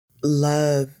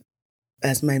love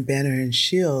as my banner and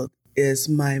shield is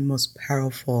my most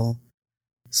powerful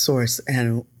source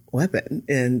and weapon.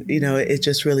 And, it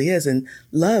just really is. And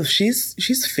love,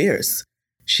 she's fierce.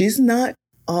 She's not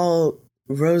all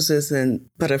roses and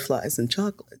butterflies and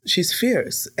chocolate. She's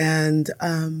fierce. And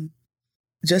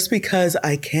just because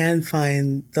I can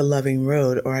find the loving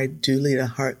road, or I do lead a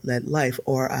heart-led life,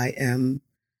 or I am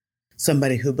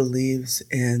somebody who believes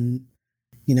in,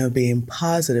 being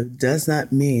positive, does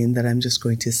not mean that I'm just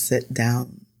going to sit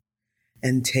down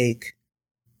and take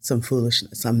some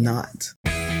foolishness. I'm not.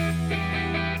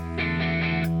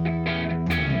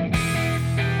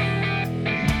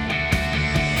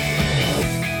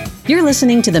 You're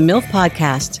listening to the MILF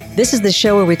Podcast. This is the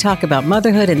show where we talk about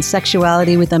motherhood and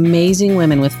sexuality with amazing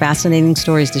women with fascinating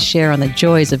stories to share on the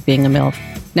joys of being a MILF.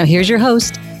 Now here's your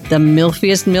host, the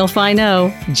MILFiest MILF I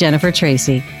know, Jennifer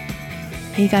Tracy.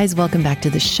 Hey guys, welcome back to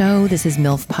the show. This is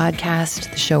MILF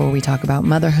Podcast, the show where we talk about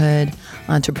motherhood,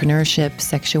 entrepreneurship,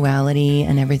 sexuality,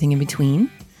 and everything in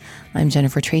between. I'm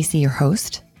Jennifer Tracy, your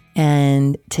host.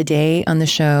 And today on the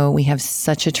show, we have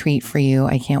such a treat for you.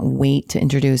 I can't wait to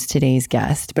introduce today's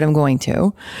guest, but I'm going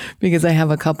to because I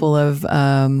have a couple of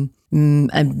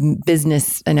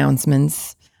business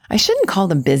announcements. I shouldn't call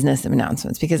them business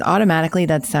announcements because automatically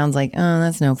that sounds like, oh,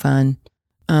 that's no fun.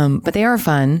 But they are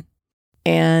fun.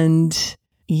 And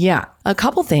yeah, a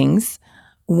couple things.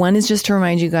 One is just to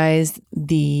remind you guys,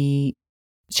 the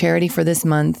charity for this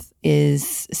month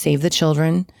is Save the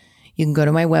Children. You can go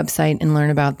to my website and learn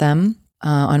about them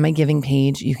on my giving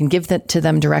page. You can give that to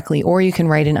them directly, or you can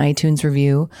write an iTunes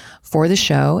review for the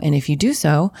show. And if you do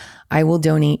so, I will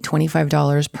donate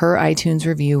 $25 per iTunes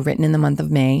review written in the month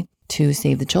of May to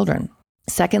Save the Children.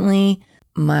 Secondly,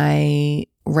 my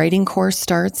writing course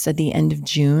starts at the end of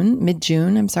June,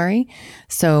 mid-June, I'm sorry.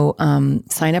 So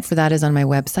sign up for that is on my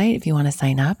website. If you want to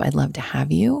sign up, I'd love to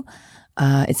have you.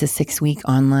 It's a 6-week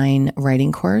online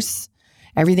writing course.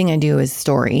 Everything I do is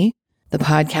story. The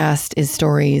podcast is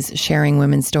stories, sharing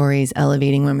women's stories,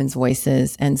 elevating women's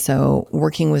voices. And so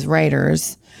working with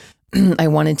writers, I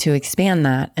wanted to expand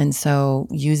that. And so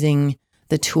using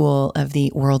the tool of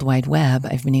the World Wide Web,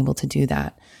 I've been able to do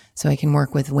that. So I can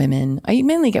work with women. I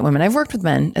mainly get women. I've worked with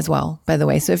men as well, by the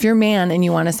way. So if you're a man and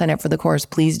you want to sign up for the course,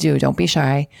 please do. Don't be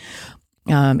shy.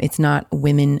 It's not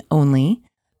women only,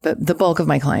 but the bulk of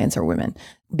my clients are women.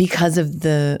 Because of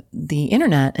the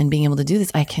internet and being able to do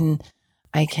this, I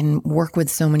can work with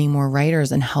so many more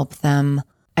writers and help them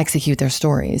execute their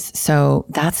stories. So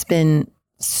that's been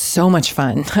so much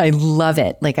fun. I love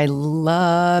it. I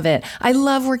love it. I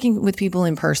love working with people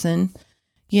in person,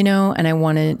 and I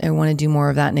want to do more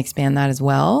of that and expand that as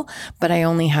well. But I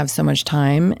only have so much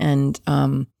time, and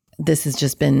this has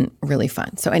just been really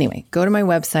fun. So anyway, go to my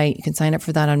website. You can sign up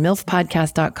for that on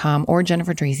milfpodcast.com or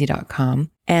jennifertracy.com.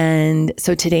 And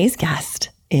so today's guest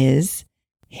is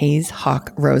Hayes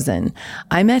Hawk Rosen.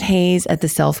 I met Hayes at the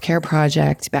Self-Care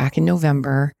Project back in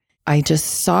November. I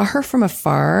just saw her from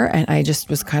afar and I just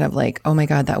was kind of like, oh my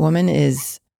God, that woman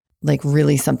is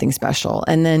really something special.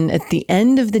 And then at the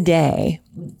end of the day,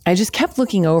 I just kept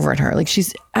looking over at her.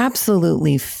 She's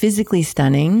absolutely physically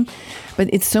stunning, but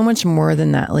it's so much more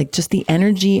than that. Just the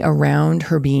energy around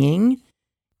her being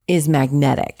is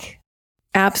magnetic,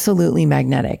 absolutely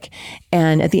magnetic.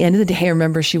 And at the end of the day, I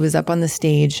remember she was up on the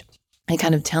stage and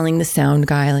kind of telling the sound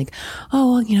guy,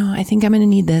 oh, well, I think I'm going to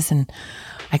need this. And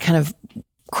I kind of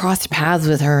crossed paths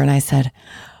with her and I said,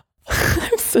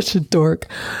 I'm such a dork.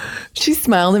 She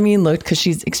smiled at me and looked because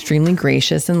she's extremely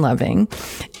gracious and loving.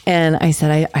 And I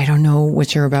said, I don't know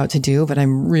what you're about to do, but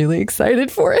I'm really excited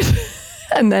for it.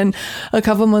 And then a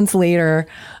couple months later,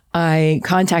 I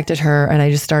contacted her and I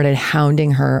just started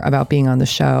hounding her about being on the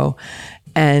show.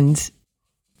 And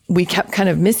we kept kind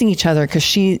of missing each other because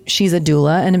she's a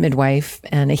doula and a midwife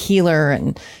and a healer.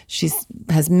 And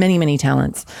has many, many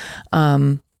talents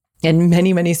and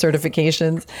many, many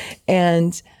certifications.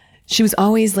 And she was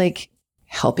always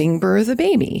helping birth a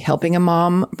baby, helping a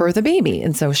mom birth a baby.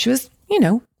 And so she was,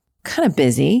 kind of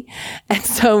busy. And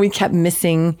so we kept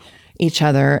missing each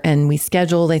other and we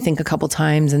scheduled, I think, a couple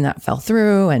times and that fell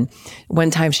through. And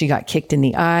one time she got kicked in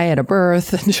the eye at a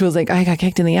birth and she was like, I got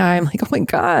kicked in the eye. I'm like, oh my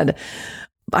God.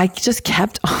 I just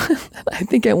kept on. I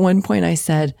think at one point I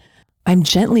said, I'm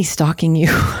gently stalking you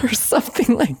or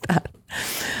something like that.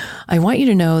 I want you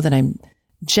to know that I'm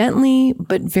gently,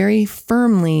 but very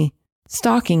firmly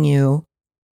stalking you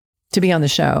to be on the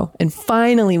show. And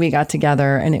finally we got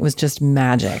together and it was just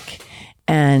magic.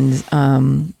 And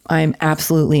I'm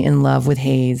absolutely in love with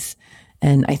Hayes.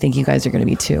 And I think you guys are going to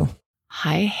be too.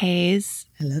 Hi, Hayes.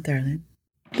 Hello, darling.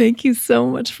 Thank you so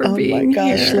much for being here. Oh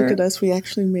my gosh, look at us. We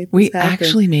actually made this happen. We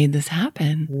actually made this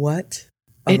happen. What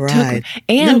a ride.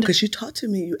 No, because you talked to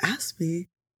me. You asked me.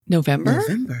 November?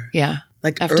 Yeah.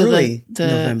 Like after early the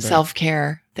November.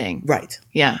 Self-care thing. Right.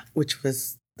 Yeah. Which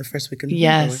was the first week in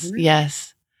November, wasn't it?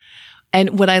 Yes.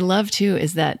 And what I love too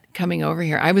is that coming over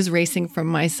here, I was racing from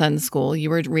my son's school. You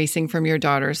were racing from your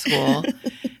daughter's school.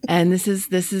 And this is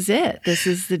it. This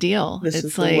is the deal.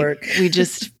 It's like the work.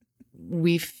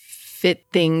 we fit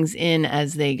things in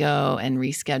as they go and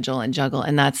reschedule and juggle.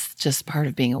 And that's just part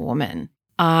of being a woman.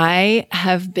 I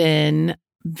have been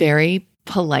very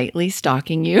politely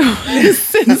stalking you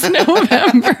since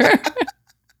November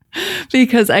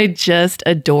because I just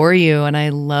adore you and I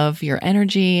love your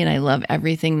energy and I love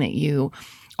everything that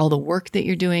all the work that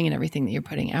you're doing and everything that you're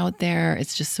putting out there.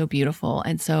 It's just so beautiful.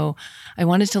 And so I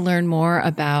wanted to learn more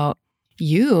about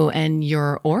you and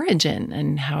your origin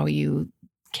and how you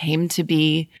came to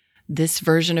be this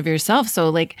version of yourself. So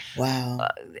like, wow.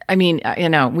 I mean,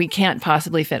 we can't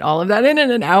possibly fit all of that in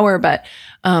an hour, but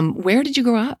where did you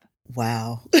grow up?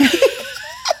 Wow.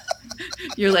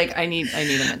 You're like, I need a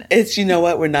minute. It's, you know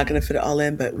what? We're not going to fit it all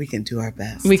in, but we can do our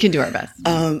best. We can do our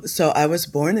best. So I was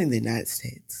born in the United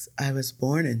States. I was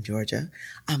born in Georgia.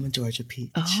 I'm a Georgia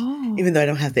peach. Oh. Even though I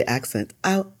don't have the accent,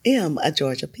 I am a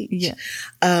Georgia peach. Yeah.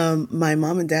 My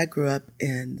mom and dad grew up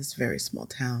in this very small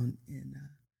town in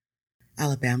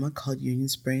Alabama called Union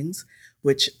Springs,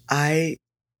 which I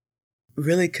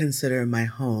really consider my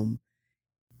home,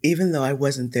 even though I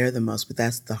wasn't there the most, but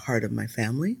that's the heart of my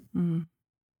family. Mm.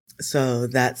 So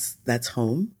that's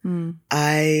home. Mm.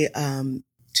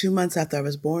 2 months after I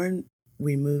was born,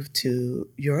 we moved to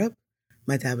Europe.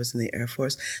 My dad was in the Air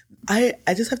Force. I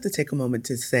just have to take a moment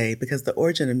to say, because the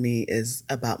origin of me is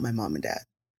about my mom and dad.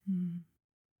 Mm.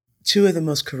 Two of the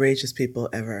most courageous people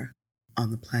ever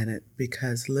on the planet,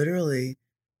 because literally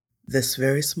this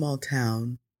very small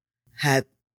town had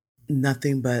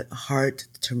nothing but heart,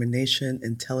 determination,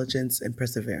 intelligence, and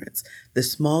perseverance. This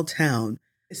small town,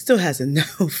 it still has no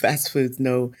fast foods,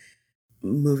 no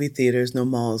movie theaters, no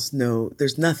malls,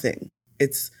 there's nothing.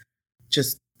 It's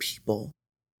just people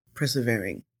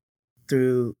persevering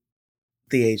through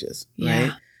the ages,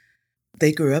 right?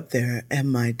 They grew up there,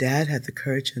 and my dad had the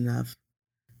courage enough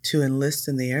to enlist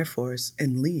in the Air Force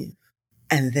and leave.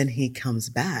 And then he comes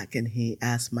back and he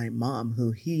asked my mom,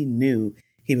 who he knew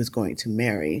he was going to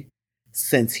marry,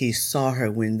 since he saw her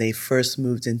when they first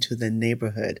moved into the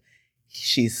neighborhood.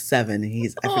 She's 7.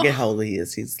 I forget how old he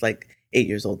is. He's like 8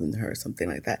 years older than her or something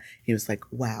like that. He was like,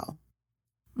 wow.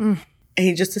 Mm. And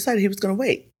he just decided he was going to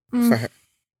wait for her.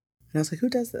 And I was like, who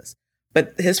does this?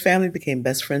 But his family became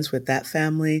best friends with that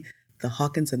family, the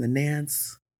Hawkins and the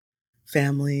Nance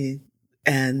family.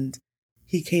 And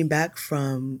he came back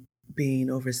from being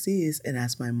overseas and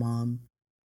asked my mom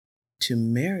to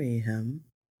marry him.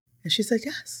 And she said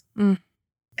yes. Mm.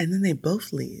 And then they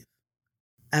both leave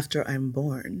after I'm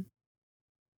born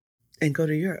and go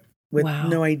to Europe with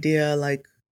no idea,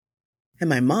 and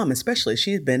my mom especially,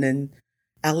 she had been in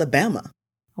Alabama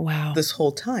this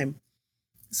whole time.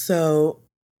 So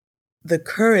the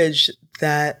courage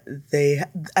that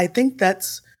I think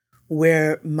that's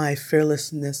where my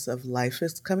fearlessness of life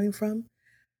is coming from.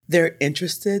 They're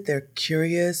interested, they're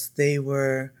curious, they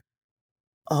were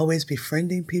always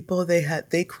befriending people.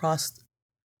 They crossed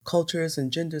cultures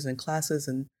and genders and classes,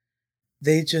 and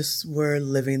they just were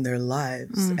living their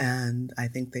lives. And I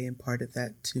think they imparted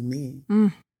that to me.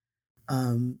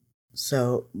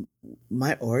 So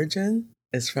my origin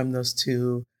is from those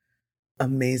two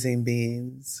amazing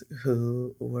beings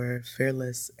who were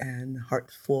fearless and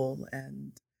heartful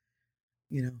and,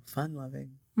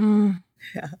 fun-loving.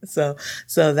 Yeah. So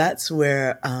that's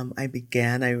where I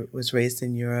began. I was raised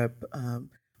in Europe,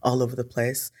 all over the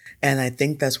place. And I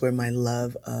think that's where my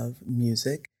love of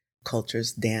music,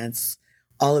 cultures, dance,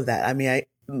 all of that. I mean,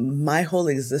 my whole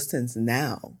existence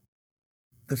now,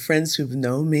 the friends who've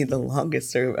known me the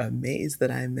longest are amazed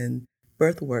that I'm in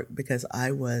birth work, because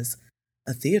I was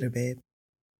a theater babe.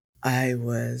 I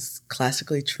was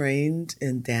classically trained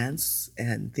in dance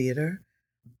and theater,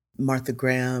 Martha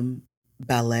Graham,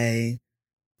 ballet,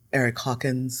 Eric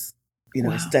Hawkins,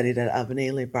 I studied at Alvin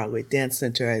Ailey Broadway Dance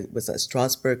Center. I was at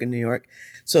Strasberg in New York.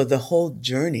 So the whole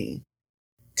journey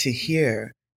to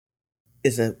here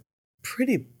is a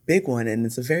pretty big one, and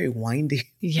it's a very windy.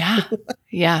 Yeah.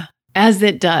 Yeah. As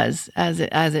it does.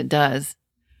 That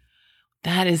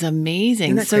is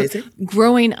amazing. Isn't that crazy?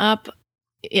 Growing up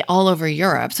all over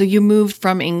Europe. So you moved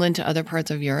from England to other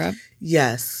parts of Europe?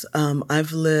 Yes.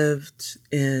 I've lived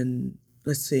in,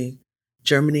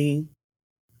 Germany.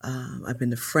 I've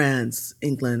been to France,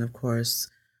 England, of course,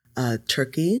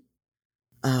 Turkey,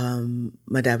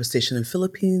 My dad was stationed in the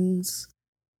Philippines,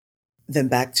 then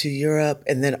back to Europe,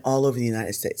 and then all over the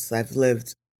United States. So I've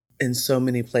lived in so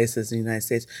many places in the United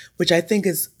States, which I think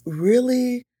has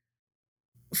really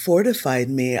fortified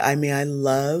me. I mean, I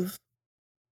love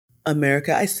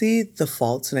America. I see the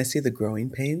faults and I see the growing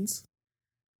pains,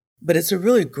 but it's a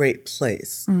really great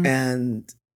place.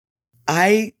 And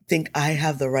I think I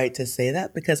have the right to say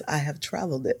that because I have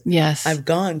traveled it. Yes. I've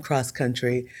gone cross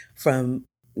country from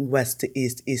west to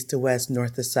east, east to west,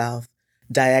 north to south,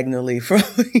 diagonally from,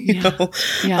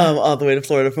 all the way to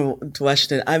Florida, to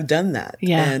Washington. I've done that.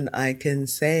 Yeah. And I can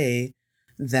say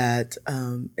that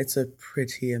it's a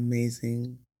pretty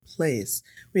amazing place.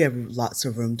 We have lots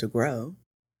of room to grow,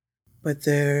 but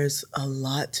there's a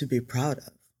lot to be proud of.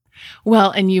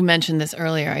 Well, and you mentioned this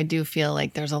earlier. I do feel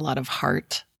like there's a lot of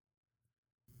heart.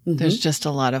 There's just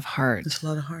a lot of heart. There's a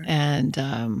lot of heart. And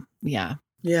yeah.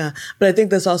 Yeah. But I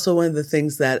think that's also one of the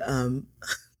things that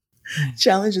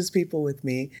challenges people with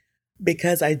me,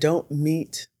 because I don't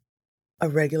meet a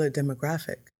regular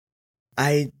demographic.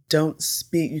 I don't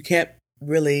speak, you can't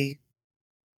really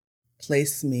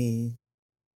place me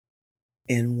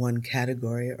in one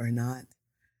category or not.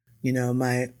 You know,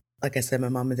 like I said, my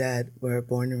mom and dad were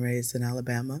born and raised in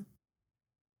Alabama.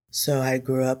 So I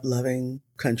grew up loving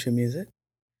country music,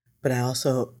 but I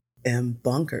also am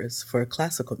bonkers for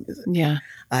classical music. Yeah.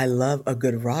 I love a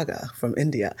good raga from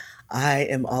India. I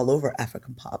am all over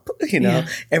African pop. You know,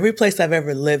 every place I've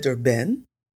ever lived or been,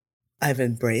 I've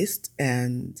embraced.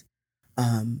 And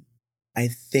I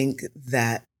think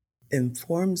that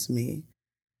informs me,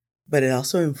 but it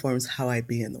also informs how I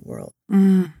be in the world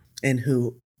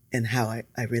and how I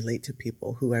relate to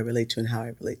people, who I relate to and how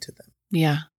I relate to them.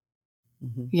 Yeah.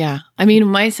 Yeah. I mean,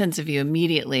 my sense of you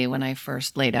immediately when I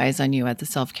first laid eyes on you at the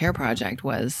Self-Care Project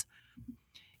was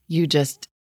you just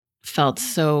felt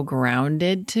so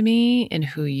grounded to me in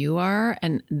who you are,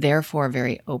 and therefore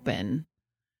very open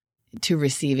to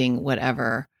receiving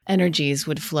whatever energies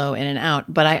would flow in and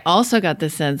out. But I also got the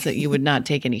sense that you would not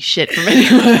take any shit from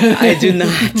anyone. I do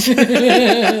not.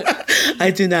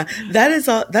 I do not. That's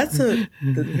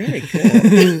very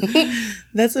good.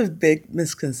 That's a big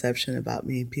misconception about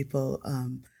me. People,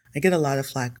 I get a lot of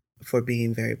flack for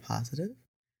being very positive.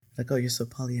 Like, oh, you're so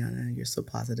Pollyanna, you're so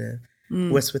positive.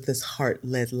 What's with this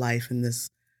heart-led life and this,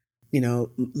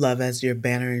 love as your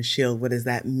banner and shield? What does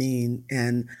that mean?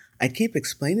 And I keep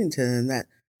explaining to them that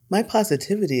my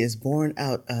positivity is born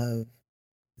out of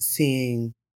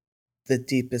seeing the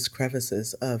deepest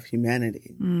crevices of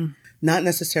humanity. Not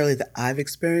necessarily that I've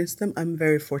experienced them. I'm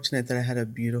very fortunate that I had a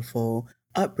beautiful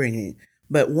upbringing.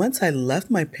 But once I left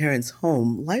my parents'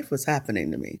 home, life was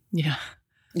happening to me. Yeah.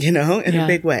 In a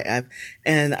big way.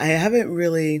 I haven't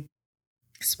really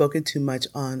spoken too much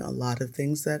on a lot of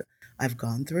things that I've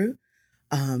gone through.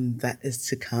 That is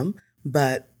to come.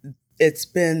 But it's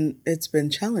been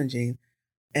challenging.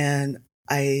 And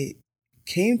I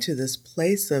came to this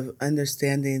place of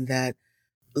understanding that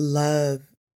love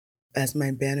as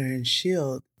my banner and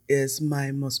shield is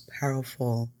my most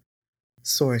powerful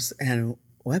source and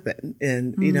weapon.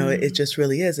 And, it just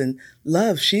really is. And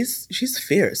love, she's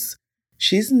fierce.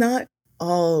 She's not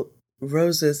all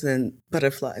roses and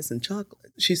butterflies and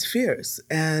chocolate. She's fierce.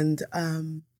 And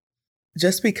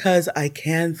just because I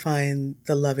can find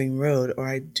the loving road, or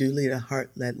I do lead a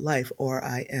heart-led life, or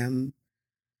I am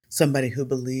somebody who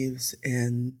believes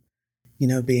in,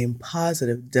 being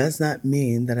positive, does not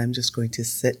mean that I'm just going to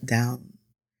sit down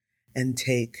and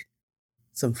take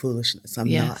some foolishness.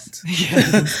 I'm not.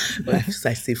 If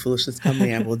I see foolishness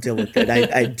coming, I will deal with it.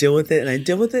 I deal with it, and I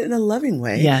deal with it in a loving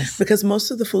way. Yes. Because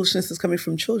most of the foolishness is coming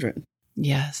from children.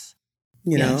 Yes.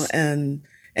 You know,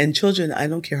 and children, I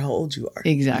don't care how old you are.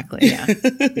 Exactly.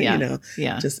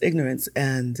 Yeah. Just ignorance,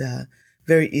 and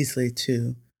very easily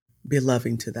to be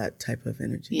loving to that type of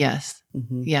energy. Yes.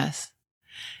 Yes.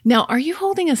 Now, are you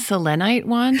holding a selenite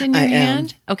wand in your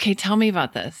hand? Okay, tell me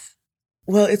about this.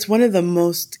 Well, it's one of the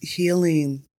most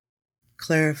healing,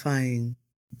 clarifying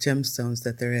gemstones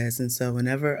that there is. And so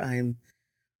whenever I'm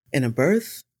in a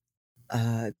birth,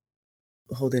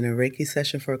 holding a Reiki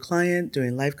session for a client,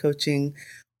 doing life coaching,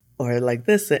 or like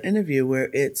this, an interview where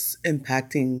it's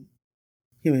impacting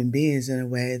human beings in a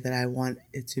way that I want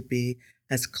it to be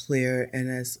as clear and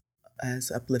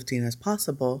as uplifting as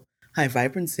possible, high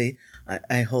vibrancy,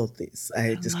 I hold these.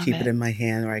 I just keep it in my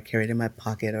hand, or I carry it in my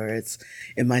pocket, or it's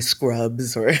in my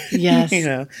scrubs, or,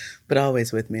 but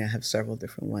always with me. I have several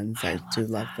different ones. I do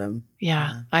love them.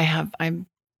 Yeah. I have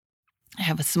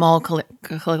a small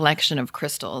collection of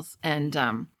crystals, and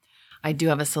I do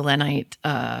have a selenite.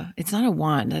 It's not a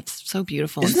wand. It's so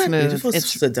beautiful and smooth. Beautiful?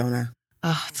 It's Sedona.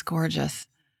 Oh, it's gorgeous.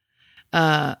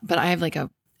 but I have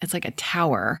it's like a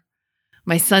tower.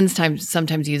 My son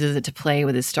sometimes uses it to play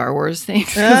with his Star Wars things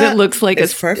because it looks like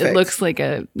it looks like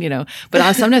a,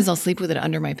 but sometimes I'll sleep with it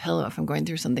under my pillow if I'm going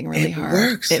through something really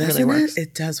hard. It really works.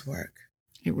 It does work.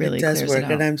 It really does work.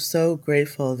 And I'm so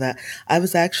grateful that I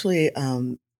was actually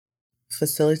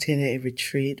facilitating a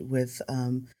retreat with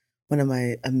one of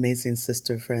my amazing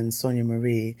sister friends, Sonia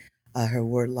Marie, her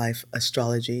Word Life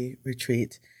Astrology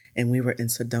retreat. And we were in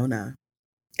Sedona.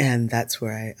 And that's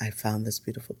where I found this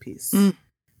beautiful piece.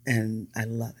 And I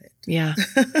love it. Yeah.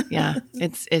 Yeah.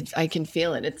 I can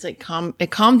feel it. It's like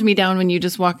it calmed me down when you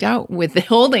just walked out with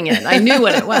holding it. I knew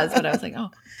what it was, but I was like, oh.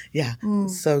 Yeah.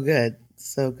 So good.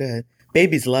 So good.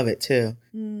 Babies love it too.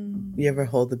 You ever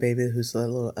hold the baby who's a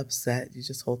little upset? You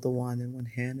just hold the wand in one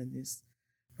hand and you just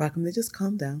rock them. They just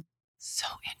calm down. So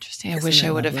interesting. I wish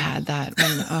I would have had that.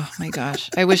 Oh my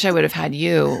gosh. I wish I would have had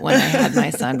you when I had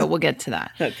my son, but we'll get to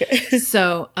that. Okay.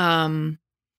 So,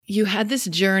 you had this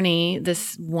journey,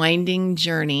 this winding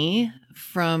journey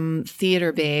from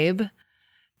theater babe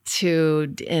to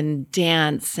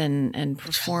dance and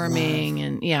performing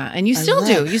and you still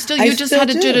do. You just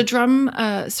did a drum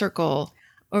circle,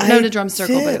 or not a drum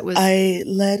circle, but it was. I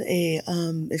led a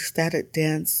ecstatic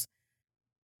dance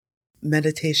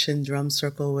meditation drum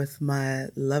circle with my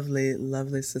lovely,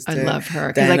 lovely sister. I love her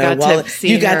because I got to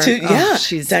see her.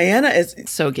 Yeah, Diana is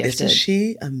so gifted. Isn't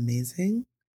she amazing?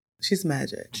 She's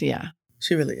magic. Yeah.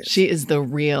 She really is. She is the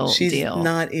real deal. She's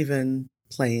not even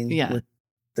playing with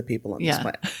the people on this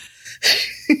planet.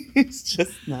 It's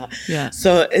just not. Yeah.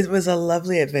 So it was a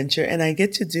lovely adventure. And I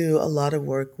get to do a lot of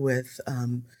work with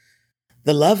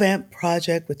the Love Amp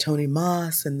Project with Tony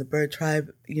Moss and the Bird Tribe.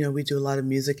 We do a lot of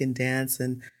music and dance,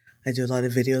 and I do a lot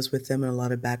of videos with them and a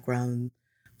lot of background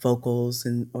vocals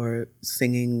or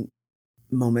singing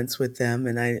moments with them.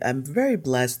 And I'm very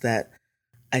blessed that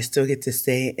I still get to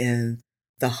stay in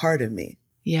the heart of me.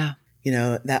 Yeah.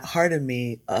 That heart of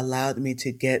me allowed me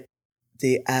to get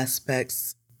the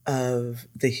aspects of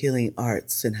the healing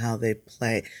arts and how they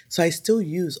play. So I still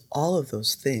use all of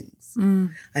those things.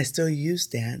 I still use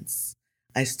dance.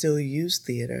 I still use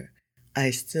theater.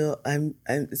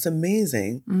 It's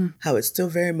amazing how it's still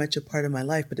very much a part of my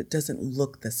life, but it doesn't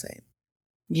look the same.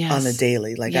 Yes. On a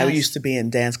daily. I used to be in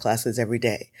dance classes every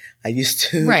day. I used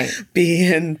to be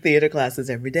in theater classes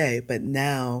every day. But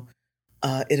now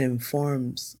it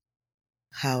informs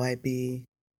how I be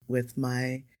with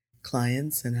my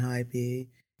clients and how I be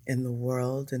in the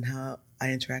world and how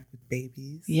I interact with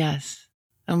babies. Yes.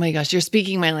 Oh my gosh. You're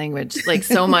speaking my language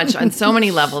so much on so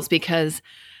many levels because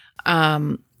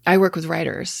I work with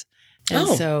writers. And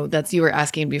so you were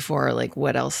asking before,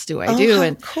 what else do I do?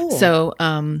 And cool. So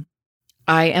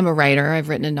I am a writer. I've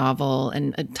written a novel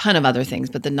and a ton of other things,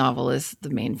 but the novel is the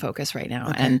main focus right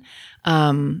now. Okay.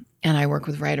 And I work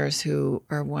with writers who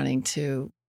are wanting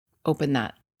to open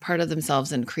that part of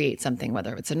themselves and create something,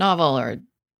 whether it's a novel or a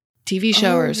TV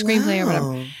show or a screenplay or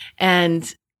whatever.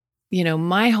 And,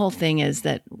 my whole thing is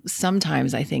that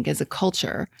sometimes I think as a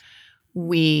culture,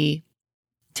 we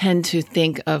tend to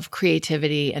think of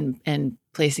creativity and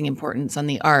placing importance on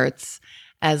the arts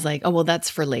as that's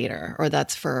for later, or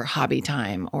that's for hobby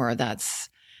time, or that's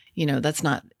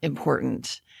not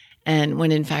important. And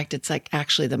when in fact, it's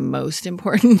actually the most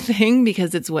important thing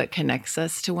because it's what connects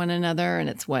us to one another and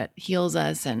it's what heals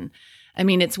us. And I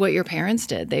mean, it's what your parents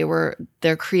did.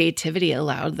 Their creativity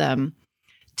allowed them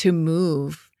to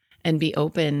move and be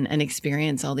open and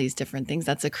experience all these different things.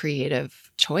 That's a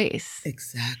creative choice.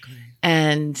 Exactly.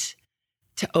 And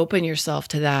to open yourself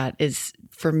to that is,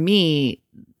 for me,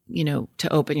 to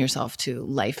open yourself to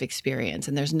life experience.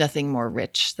 And there's nothing more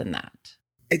rich than that.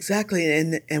 Exactly.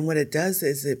 And what it does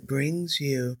is it brings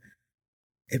you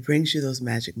those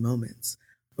magic moments.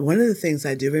 One of the things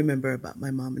I do remember about my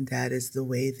mom and dad is the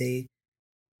way they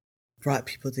brought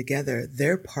people together.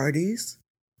 Their parties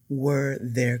were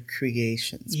their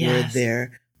creations, were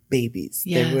their babies.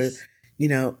 Yes. They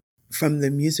were, from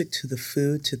the music to the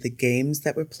food to the games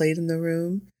that were played in the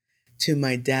room, to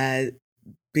my dad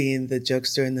being the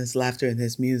jokester and his laughter and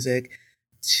his music,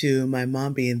 to my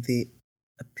mom being the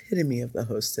epitome of the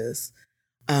hostess,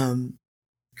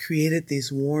 created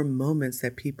these warm moments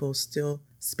that people still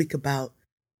speak about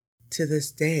to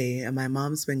this day. And my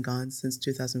mom's been gone since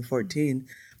 2014,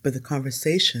 but the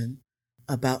conversation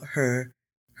about her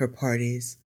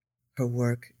parties, her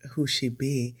work, who she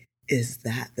be, is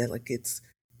that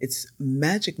it's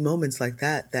magic moments like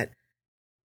that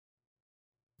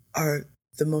are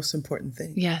the most important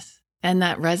thing. Yes. And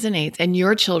that resonates, and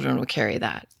your children will carry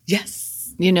that.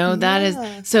 Yes. That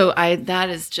is, so that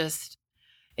is just,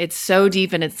 it's so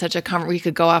deep and it's such a we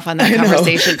could go off on that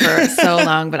conversation for so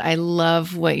long, but I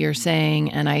love what you're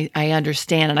saying. And I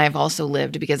understand. And I've also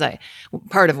lived, because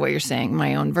part of what you're saying,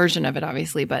 my own version of it,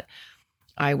 obviously, but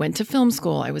I went to film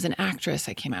school. I was an actress.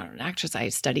 I came out an actress. I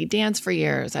studied dance for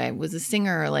years. I was a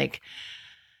singer,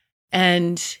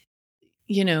 and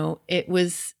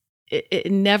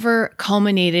it never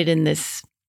culminated in this,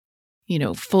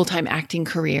 full-time acting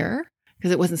career,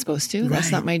 because it wasn't supposed to.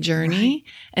 That's not my journey.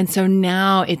 Right. And so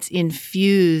now it's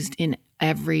infused in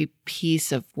every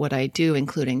piece of what I do,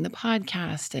 including the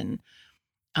podcast. And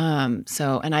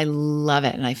and I love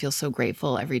it. And I feel so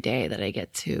grateful every day that I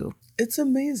get to. It's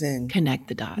amazing. Connect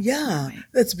the dots. Yeah,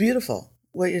 that's beautiful.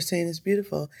 What you're saying is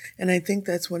beautiful. And I think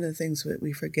that's one of the things that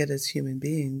we forget as human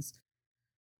beings,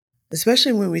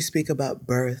 especially when we speak about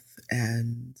birth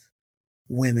and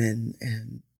women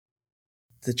and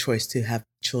the choice to have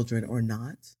children or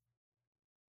not.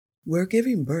 We're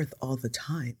giving birth all the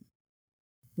time.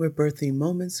 We're birthing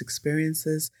moments,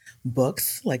 experiences,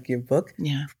 books, like your book,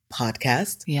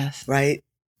 podcast, yes, right?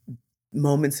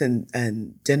 Moments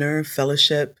and dinner,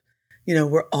 fellowship.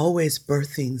 We're always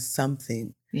birthing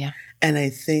something. Yeah. And I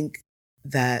think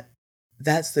that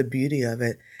that's the beauty of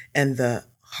it. And the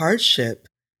hardship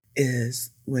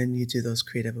is when you do those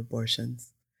creative abortions.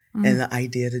 Mm-hmm. And the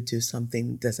idea to do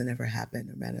something doesn't ever happen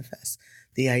or manifest.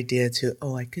 The idea to,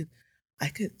 I could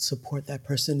support that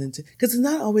person because it's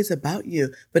not always about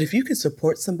you, but if you can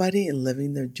support somebody in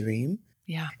living their dream,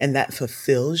 and that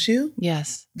fulfills you,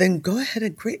 yes, then go ahead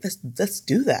and great. Let's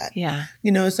do that. Yeah.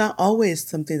 It's not always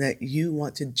something that you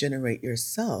want to generate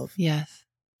yourself. Yes.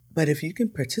 But if you can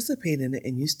participate in it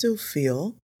and you still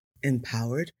feel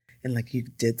empowered and like you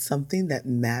did something that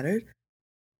mattered,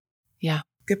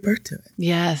 give birth to it.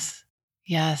 Yes.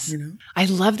 Yes. I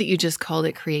love that you just called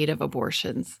it creative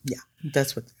abortions. Yeah,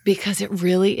 that's what. Because it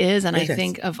really is. And I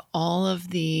think of all of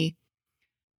the,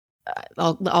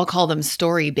 I'll call them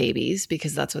story babies,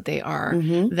 because that's what they are,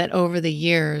 that over the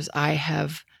years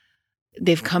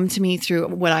they've come to me through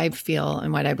what I feel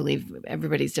and what I believe,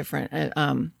 everybody's different,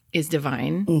 is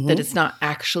divine, that it's not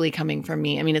actually coming from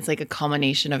me. I mean, it's like a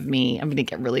culmination of me. I'm going to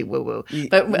get really woo-woo,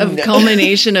 but a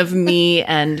culmination of me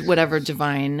and whatever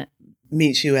divine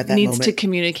meets you at that needs moment to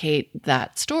communicate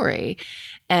that story.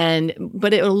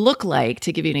 But it will look like,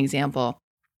 to give you an example,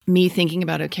 me thinking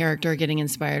about a character, getting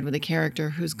inspired with a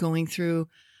character who's going through,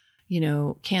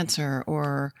 cancer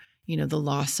or, the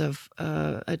loss of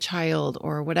a child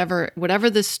or whatever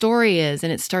the story is.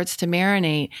 And it starts to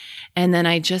marinate. And then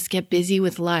I just get busy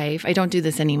with life. I don't do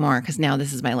this anymore because now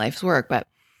this is my life's work. But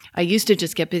I used to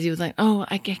just get busy with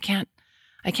I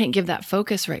can't give that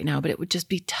focus right now, but it would just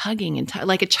be tugging and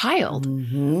like a child,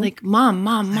 like mom,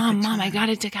 I got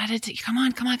it. Come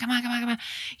on.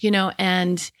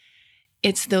 And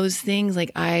it's those things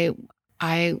like I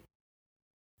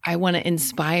want to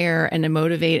inspire and to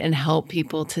motivate and help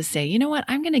people to say, you know what,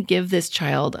 I'm going to give this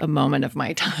child a moment of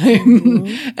my time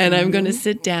and I'm going to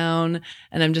sit down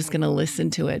and I'm just going to listen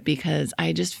to it, because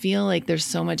I just feel like there's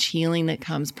so much healing that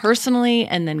comes personally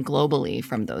and then globally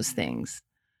from those things.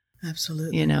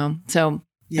 Absolutely. So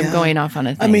I'm going off on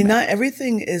a thing. I mean, not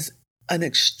everything is an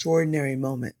extraordinary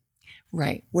moment.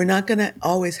 Right. We're not going to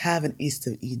always have an East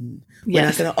of Eden. We're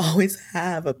not going to always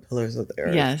have a Pillars of the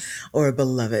Earth or a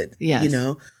Beloved,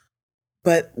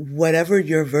 But whatever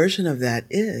your version of that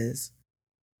is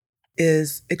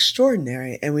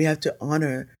extraordinary. And we have to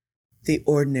honor the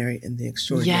ordinary and the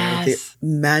extraordinary, the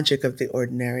magic of the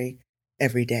ordinary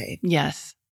every day.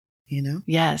 Yes.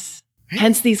 Yes. Right?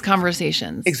 Hence these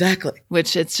conversations. Exactly.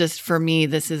 Which it's just, for me,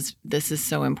 this is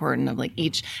so important of like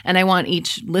and I want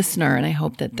each listener, and I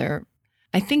hope that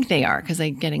I think they are, because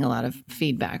I'm getting a lot of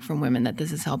feedback from women that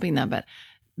this is helping them, but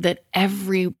that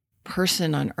every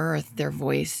person on earth, their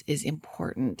voice is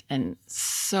important and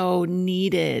so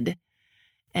needed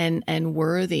and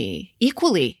worthy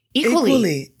equally.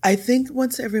 I think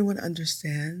once everyone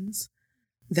understands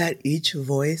that each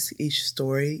voice, each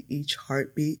story, each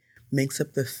heartbeat makes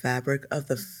up the fabric of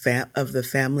the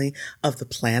family of the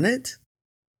planet,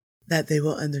 that they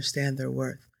will understand their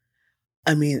worth.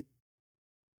 I mean,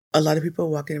 a lot of people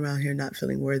walking around here not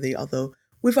feeling worthy, although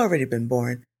we've already been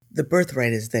born. The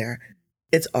birthright is there.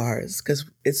 It's ours because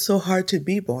it's so hard to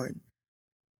be born.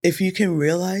 If you can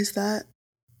realize that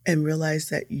and realize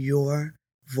that your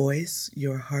voice,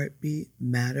 your heartbeat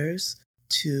matters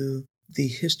to the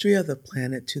history of the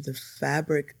planet, to the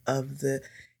fabric of the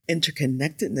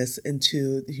interconnectedness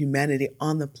into humanity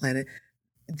on the planet,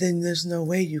 then there's no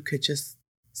way you could just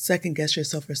second guess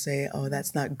yourself or say, oh,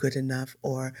 that's not good enough,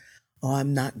 or, oh,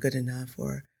 I'm not good enough,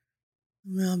 or,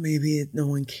 well, maybe no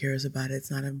one cares about it.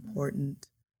 It's not important.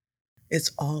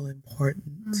 It's all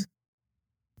important.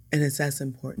 And it's as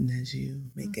important as you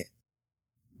make it.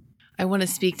 I want to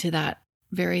speak to that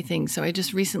very thing. So I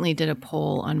just recently did a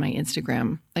poll on my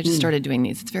Instagram. I just started doing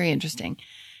these. It's very interesting.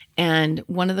 And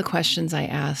one of the questions I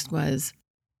asked was,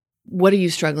 what are you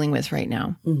struggling with right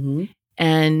now? Mm-hmm.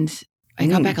 And I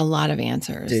got back a lot of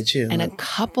answers. Did you? And a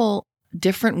couple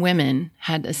different women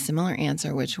had a similar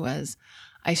answer, which was,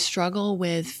 I struggle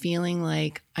with feeling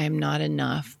like I'm not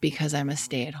enough because I'm a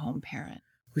stay-at-home parent.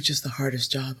 Which is the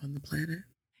hardest job on the planet.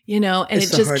 You know, and It's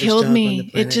it the just hardest killed job on the me.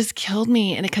 It planet. just killed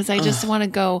me. And because I just want to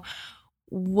go,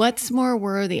 what's more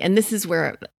worthy? And this is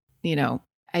where, you know,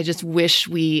 I just wish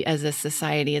we as a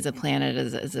society, as a planet,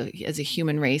 as a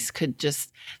human race could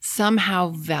just somehow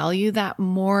value that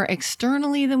more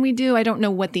externally than we do. I don't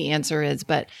know what the answer is,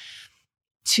 but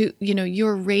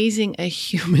you're raising a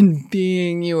human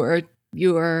being. You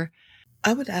are.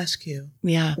 I would ask you,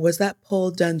 Yeah. was that poll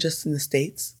done just in the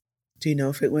States? Do you know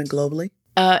if it went globally?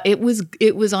 It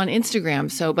was on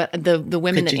Instagram. So, but the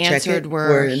women Could that you check answered it?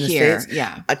 were in the here. States?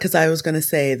 Yeah. Because I was going to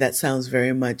say that sounds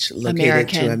very much located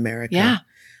to America. Yeah.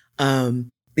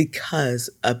 Because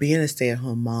being a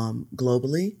stay-at-home mom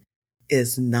globally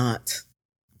is not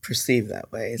perceived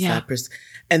that way. It's not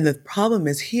and the problem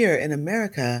is here in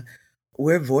America,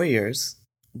 we're voyeurs.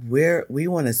 We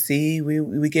want to see,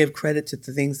 we give credit to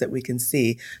the things that we can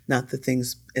see, not the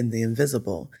things in the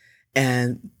invisible.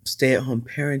 And stay-at-home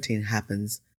parenting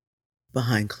happens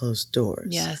behind closed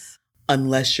doors. Yes.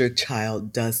 Unless your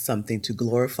child does something to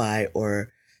glorify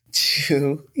or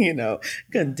to,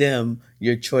 condemn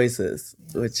your choices,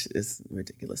 which is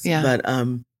ridiculous. Yeah. But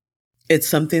it's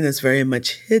something that's very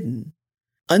much hidden,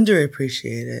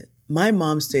 underappreciated. My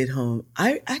mom stayed home.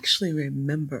 I actually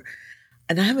remember,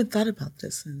 and I haven't thought about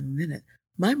this in a minute.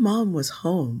 My mom was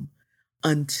home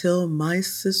until my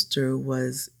sister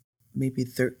was maybe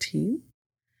 13.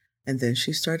 And then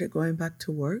she started going back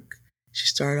to work. She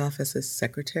started off as a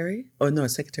secretary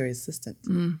assistant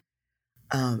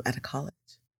at a college.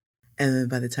 And then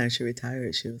by the time she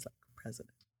retired, she was like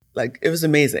president. Like, it was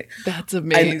amazing. That's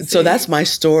amazing. And so that's my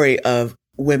story of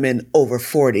women over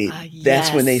 40.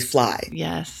 That's when they fly.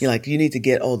 Yes. You're like, you need to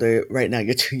get older. Right now,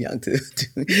 you're too young to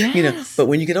Yes. But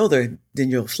when you get older,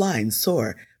 then you'll fly and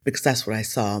soar, because that's what I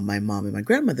saw my mom and my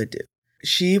grandmother do.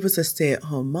 She was a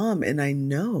stay-at-home mom, and I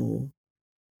know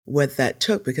what that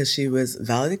took because she was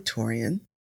valedictorian.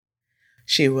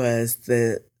 She was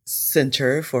the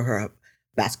center for her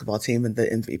basketball team and the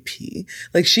MVP.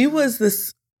 Like, she was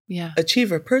this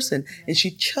achiever person, and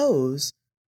she chose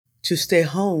to stay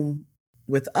home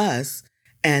with us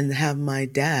and have my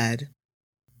dad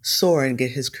soar and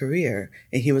get his career.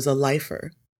 And he was a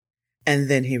lifer. And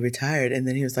then he retired, and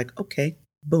then he was like, okay,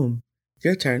 boom,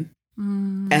 your turn.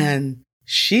 And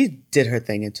she did her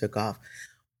thing and took off.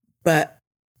 But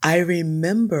I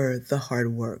remember the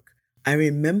hard work. I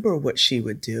remember what she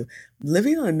would do.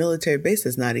 Living on a military base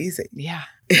is not easy. Yeah.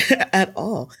 At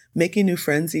all. Making new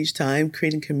friends each time,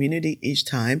 creating community each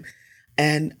time.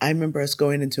 And I remember us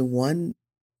going into one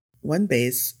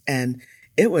base, and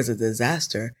it was a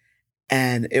disaster.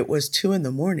 And it was 2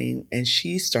 a.m, and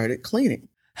she started cleaning.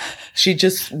 She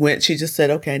just said,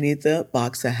 okay, I need the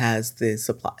box that has the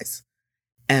supplies.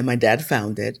 And my dad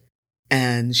found it,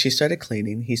 and she started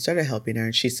cleaning. He started helping her,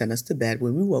 and she sent us to bed.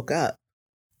 When we woke up,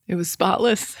 it was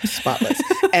spotless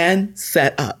and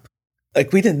set up.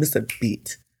 Like, we didn't miss a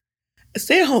beat.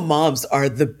 Stay-at-home moms are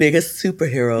the biggest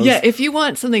superheroes. Yeah, if you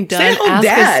want something done, stay-at-home ask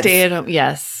a stay-at-home.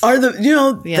 Yes. Are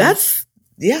the, Yes. that's,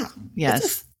 yeah.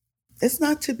 Yes. It's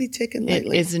not to be taken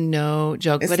lightly. It is no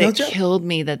joke, but it killed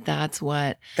me that's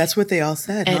what they all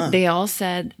said, and they all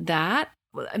said that.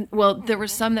 Well, there were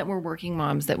some that were working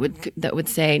moms that would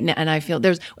say, and I feel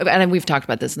and we've talked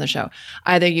about this in the show,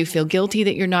 either you feel guilty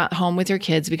that you're not home with your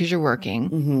kids because you're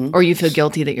working, or you feel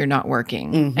guilty that you're not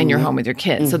working and you're home with your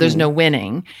kids. So there's no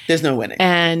winning. There's no winning.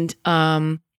 And,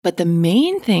 but the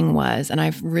main thing was, and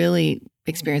I've really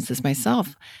experienced this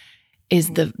myself, is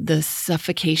the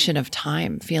suffocation of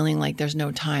time, feeling like there's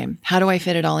no time. How do I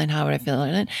fit it all in? How would I fit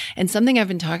it in? And something I've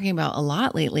been talking about a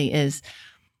lot lately is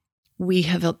we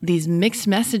have these mixed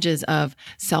messages of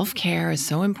self-care is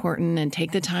so important and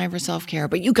take the time for self-care,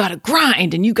 but you got to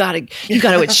grind and you got to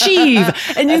achieve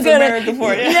and you got to,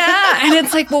 yeah. And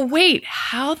it's like, well, wait,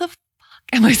 how the fuck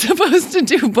am I supposed to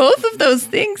do both of those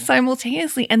things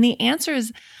simultaneously? And the answer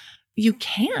is you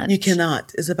can't. You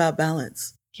cannot. It's about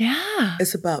balance. Yeah.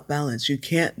 It's about balance. You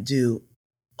can't do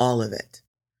all of it.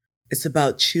 It's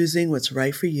about choosing what's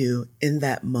right for you in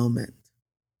that moment.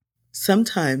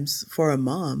 Sometimes for a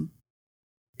mom,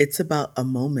 it's about a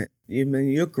moment.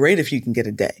 You're great if you can get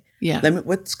a day. Yeah.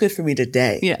 What's good for me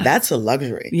today? Yeah. That's a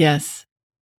luxury. Yes.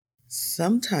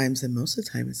 Sometimes, and most of the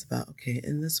time, it's about, okay,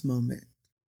 in this moment,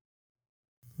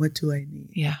 what do I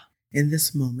need? Yeah. In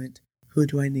this moment, who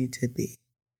do I need to be?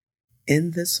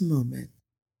 In this moment,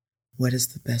 what is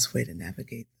the best way to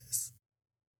navigate this?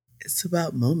 It's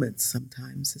about moments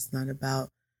sometimes. It's not about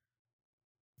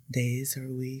days or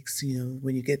weeks. You know,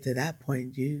 when you get to that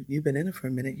point, you've been in it for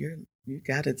a minute, you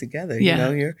got it together. Yeah.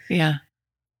 You know, Yeah.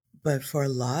 but for a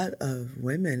lot of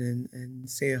women and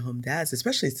stay-at-home dads,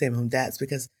 especially stay-at-home dads,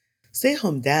 because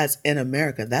stay-at-home dads in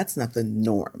America, that's not the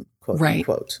norm, quote Right.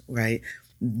 unquote, right?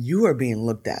 You are being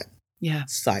looked at Yeah.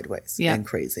 sideways Yeah. and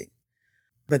crazy.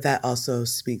 But that also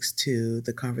speaks to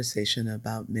the conversation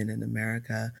about men in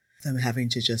America, them having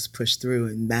to just push through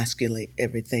and masculate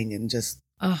everything and just,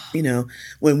 you know,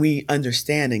 when we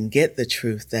understand and get the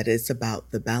truth that it's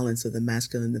about the balance of the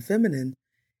masculine and the feminine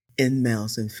in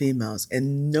males and females.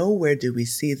 And nowhere do we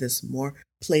see this more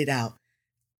played out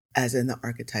as in the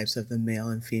archetypes of the male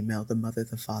and female, the mother,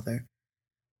 the father,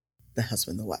 the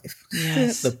husband, the wife,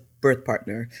 Yes. the birth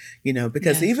partner, you know,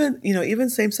 because Yes. even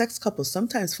same-sex couples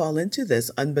sometimes fall into this,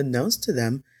 unbeknownst to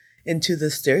them, into the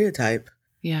stereotype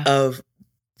Yeah. of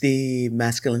the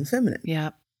masculine feminine.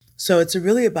 Yeah. So it's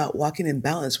really about walking in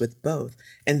balance with both.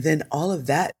 And then all of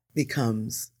that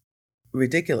becomes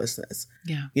ridiculousness.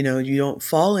 Yeah. You know, you don't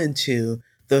fall into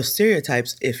those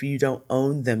stereotypes if you don't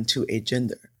own them to a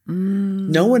gender.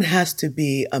 No one has to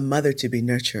be a mother to be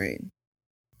nurturing,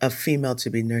 a female to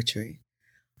be nurturing.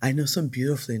 I know some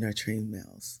beautifully nurturing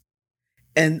males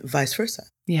and vice versa.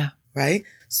 Yeah. Right?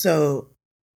 So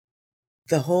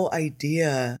the whole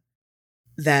idea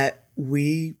that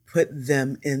we put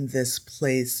them in this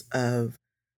place of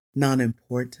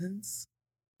non-importance,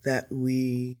 that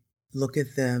we look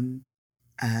at them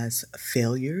as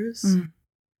failures.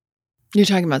 You're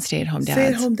talking about stay-at-home dads.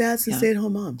 Stay-at-home dads and Yeah.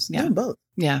 stay-at-home moms. Yeah. No, both.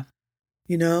 Yeah.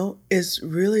 You know, it's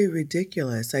really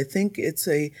ridiculous. I think it's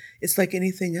like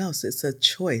anything else. It's a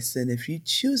choice. And if you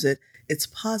choose it, it's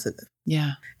positive.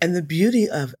 Yeah. And the beauty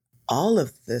of all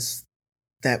of this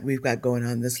that we've got going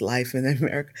on in this life in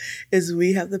America is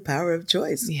we have the power of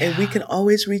choice. And we Yeah. can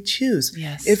always re-choose.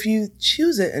 Yes. If you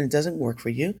choose it and it doesn't work for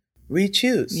you,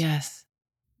 re-choose. Yes.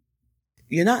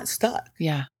 You're not stuck.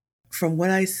 Yeah. From what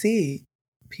I see,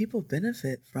 people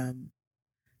benefit from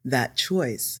that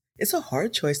choice. It's a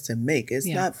hard choice to make. It's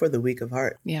Yeah. not for the weak of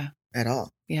heart Yeah. at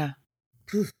all. Yeah.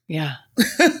 Poof. Yeah.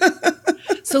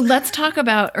 So let's talk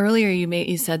about earlier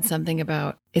you said something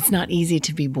about it's not easy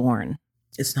to be born.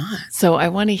 It's not. So I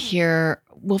want to hear,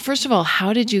 well, first of all,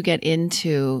 how did you get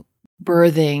into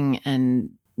birthing?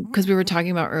 And because we were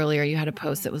talking about earlier, you had a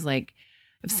post that was like,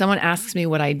 if someone asks me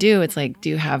what I do, it's like, do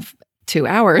you have 2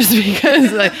 hours?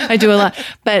 Because like, I do a lot.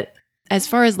 But as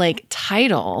far as like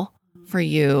title for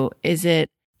you, is it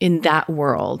in that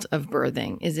world of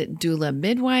birthing? Is it doula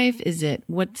midwife? Is it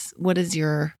what is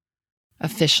your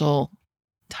official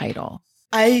title?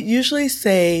 I usually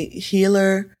say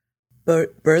healer,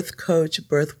 birth coach,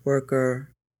 birth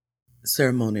worker,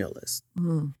 ceremonialist.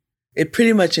 It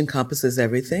pretty much encompasses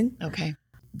everything. Okay.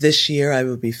 This year, I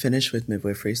will be finished with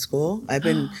midwifery school. I've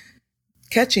been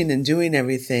catching and doing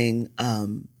everything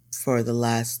for the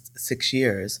last 6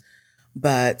 years.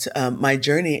 But my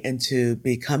journey into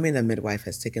becoming a midwife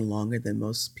has taken longer than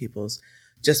most people's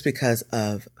just because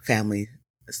of family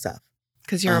stuff.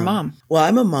 Because you're a mom. Well,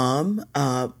 I'm a mom.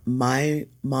 My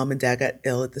mom and dad got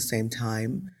ill at the same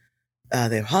time.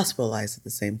 They were hospitalized at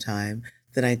the same time.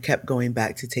 Then I kept going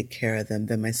back to take care of them.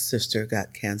 Then my sister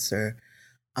got cancer.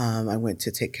 I went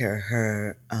to take care of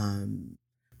her.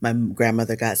 My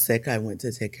grandmother got sick. I went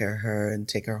to take care of her and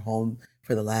take her home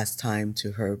for the last time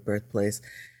to her birthplace.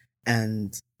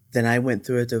 And then I went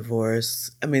through a divorce.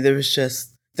 I mean, there was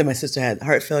just, then my sister had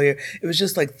heart failure. It was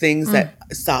just like things that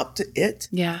stopped it.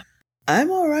 Yeah. I'm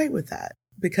all right with that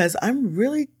because I'm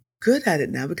really good at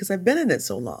it now because I've been in it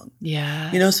so long.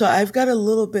 Yeah. You know, so I've got a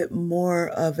little bit more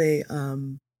of a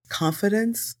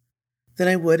confidence than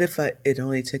I would if it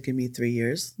only taken me 3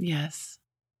 years. Yes.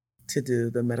 To do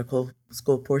the medical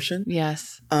school portion.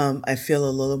 Yes. I feel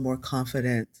a little more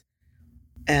confident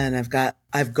and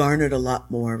I've garnered a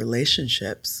lot more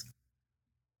relationships.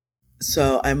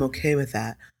 So I'm okay with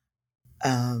that.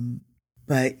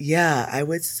 But yeah, I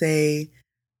would say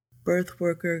birth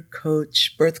worker,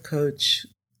 birth coach,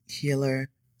 healer,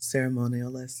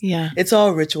 ceremonialist. Yeah. It's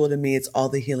all ritual to me. It's all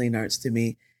the healing arts to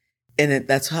me. And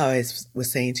that's how I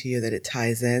was saying to you that it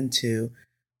ties into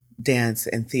dance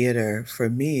and theater for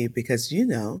me, because, you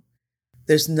know,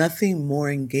 there's nothing more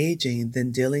engaging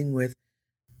than dealing with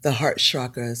the heart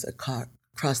chakras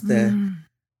across the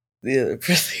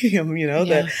proscenium, you know,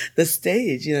 the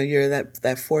stage, you know, you're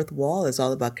that fourth wall is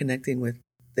all about connecting with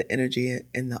the energy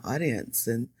in the audience.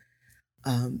 And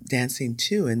dancing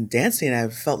too. And dancing, I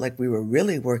felt like we were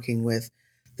really working with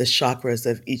the chakras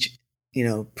of each,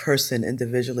 person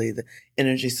individually. The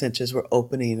energy centers were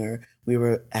opening, or we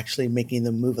were actually making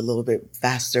them move a little bit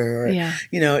faster. Or,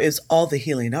 it's all the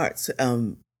healing arts,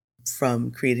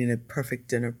 from creating a perfect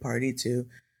dinner party to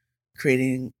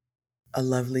creating a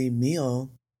lovely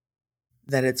meal,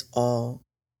 that it's all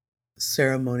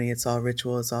ceremony, it's all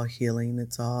ritual, it's all healing,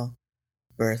 it's all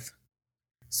birth.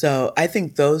 So I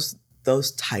think those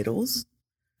titles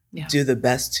do the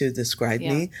best to describe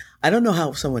me. I don't know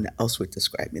how someone else would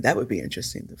describe me. That would be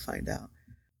interesting to find out.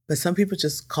 But some people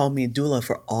just call me doula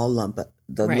for all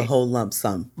the whole lump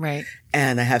sum. Right.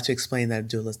 And I have to explain that a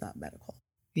doula is not medical.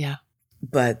 Yeah.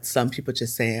 But some people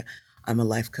just say, I'm a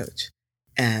life coach.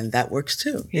 And that works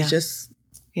too. Yeah. It's just,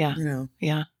 Yeah.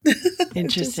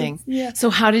 Interesting. So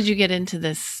how did you get into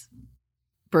this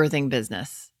birthing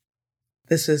business?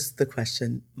 This is the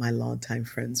question my longtime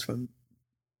friends from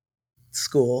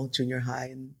school, junior high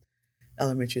and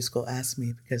elementary school, asked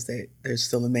me, because they're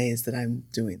still amazed that I'm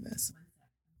doing this.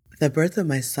 The birth of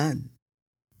my son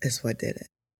is what did it.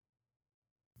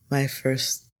 My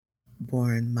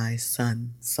firstborn, my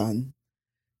son,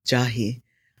 Jahi,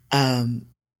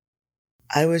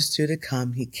 I was due to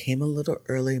come. He came a little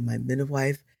early. My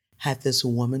midwife had this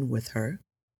woman with her,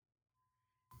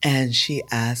 and she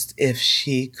asked if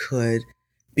she could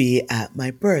be at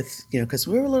my birth, because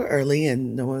we were a little early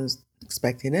and no one was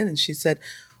expecting it. And she said,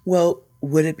 well,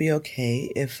 would it be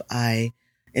okay if I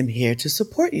am here to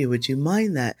support you? Would you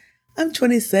mind that? I'm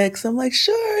 26. I'm like,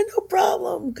 sure, no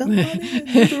problem. Come on in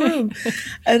the room.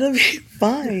 And it'll be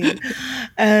fine.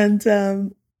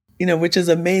 And, which is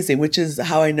amazing, which is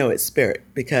how I know it's spirit,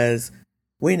 because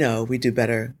we know we do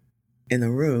better in the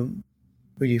room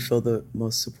where you feel the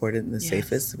most supported and the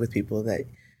safest with people that,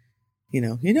 you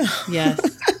know. Yes.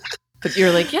 But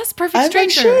you're like, yes, perfect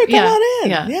stranger. I'm like, sure, come on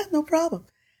in. Yeah, no problem.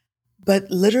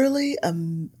 But literally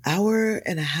an hour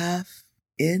and a half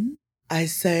in, I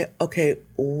say, okay,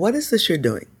 what is this you're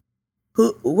doing?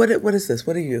 What is this?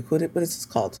 What are you? What is this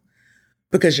called?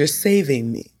 Because you're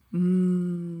saving me.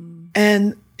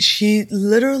 And she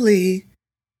literally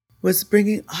was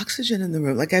bringing oxygen in the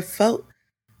room. Like, I felt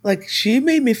like she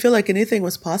made me feel like anything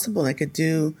was possible. I could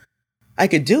do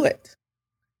it.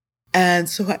 And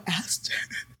so I asked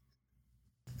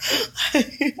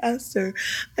her,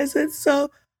 I said, so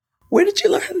where did you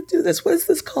learn how to do this? What is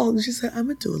this called? And she said, I'm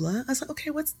a doula. I said,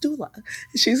 okay, what's doula?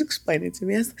 And she's explaining to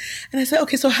me. And I said,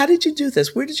 okay, so how did you do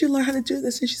this? Where did you learn how to do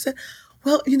this? And she said,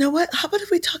 well, you know what? How about if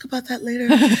we talk about that later?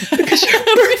 Because you're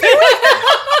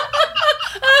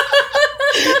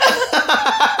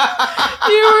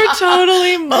You were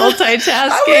totally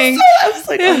multitasking. I was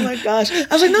like, oh my gosh. I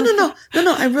was like, no.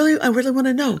 I really want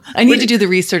to know. I need to do the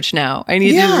research now. I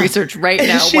need to do the research right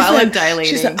now while I'm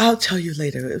dilating. She said, I'll tell you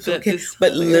later. It's okay.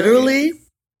 But literally,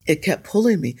 it kept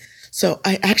pulling me. So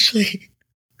I actually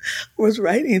was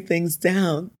writing things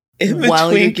down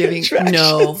while you're giving between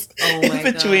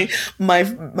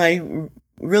my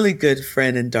really good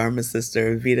friend and Dharma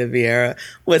sister, Vita Vieira,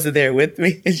 was there with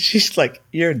me. And she's like,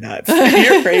 you're nuts.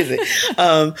 You're crazy.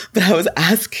 But I was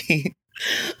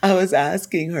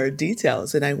asking her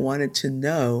details, and I wanted to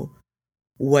know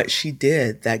what she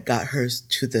did that got her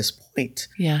to this point.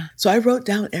 Yeah. So I wrote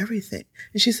down everything.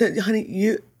 And she said, honey,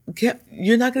 you're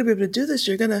not going to be able to do this.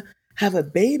 You're going to have a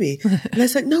baby. And I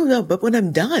said, no, but when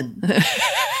I'm done,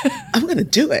 I'm going to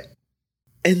do it.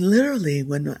 And literally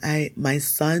when my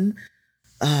son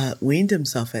weaned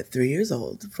himself at 3 years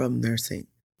old from nursing,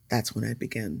 that's when I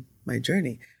began my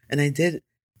journey. And I did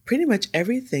pretty much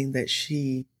everything that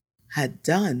she had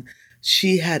done.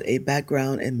 She had a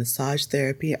background in massage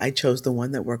therapy. I chose the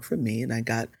one that worked for me, and I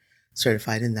got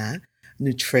certified in that.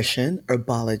 Nutrition,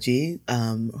 herbology,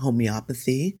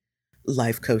 homeopathy,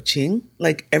 life coaching,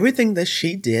 like everything that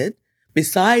she did,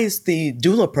 besides the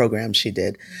doula program she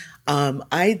did.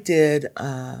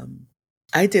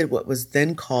 I did what was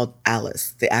then called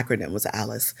ALICE. The acronym was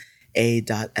ALICE,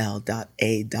 A.L.A.C.E.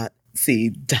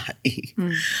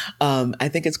 I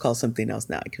think it's called something else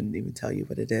now. I couldn't even tell you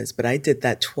what it is, but I did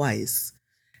that twice.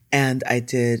 And I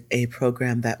did a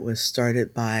program that was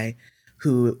started by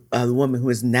the woman who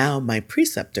is now my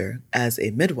preceptor as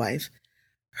a midwife.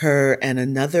 Her and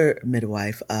another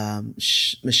midwife,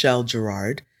 Michelle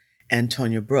Gerard and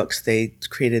Tonya Brooks, they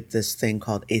created this thing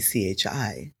called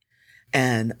ACHI.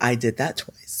 And I did that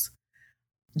twice,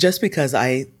 just because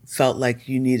I felt like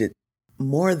you needed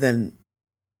more than,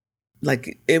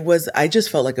 like, I just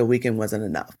felt like a weekend wasn't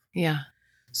enough. Yeah.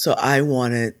 So I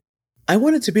wanted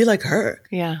to be like her.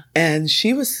 Yeah. And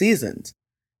she was seasoned.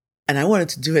 And I wanted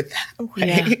to do it that way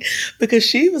Yeah. because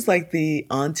she was like the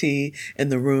auntie in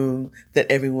the room that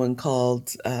everyone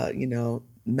called,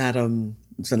 Madam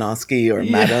Zanowski or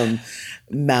Madam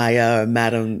Maya or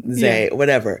Madam Zay,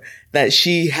 whatever, that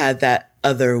she had that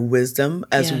other wisdom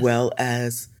as well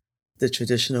as the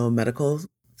traditional medical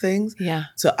things. Yeah.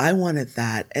 So I wanted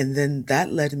that. And then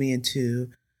that led me into,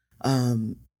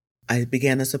 I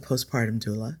began as a postpartum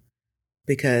doula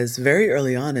because very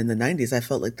early on in the 90s, I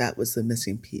felt like that was the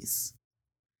missing piece.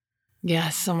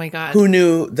 Yes. Oh my God. Who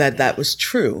knew that that was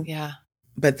true? Yeah.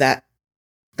 But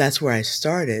that's where I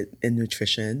started in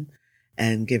nutrition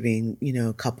and giving,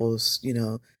 couples,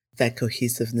 that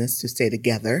cohesiveness to stay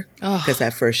together. Because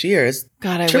that first year is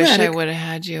God, I traumatic. wish I would have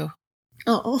had you.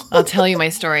 Oh, I'll tell you my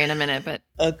story in a minute, but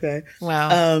okay.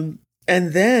 wow.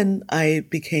 And then I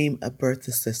became a birth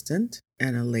assistant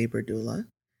and a labor doula.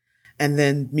 And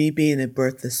then me being a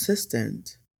birth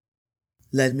assistant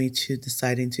led me to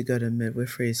deciding to go to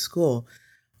midwifery school.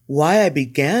 Why I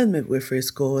began midwifery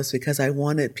school is because I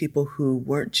wanted people who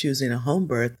weren't choosing a home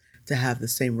birth to have the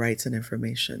same rights and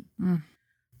information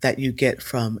that you get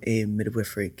from a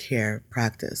midwifery care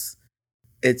practice.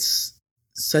 It's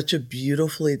such a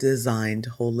beautifully designed,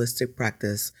 holistic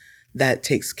practice that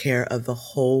takes care of the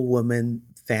whole woman,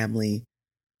 family,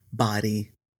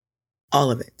 body,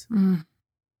 all of it.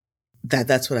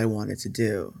 That's what I wanted to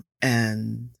do.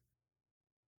 And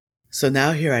so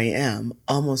now here I am,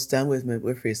 almost done with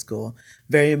midwifery school,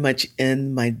 very much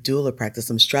in my doula practice.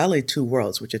 I'm straddling two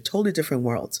worlds, which are totally different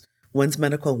worlds. One's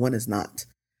medical, one is not.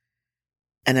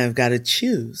 And I've got to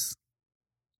choose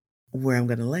where I'm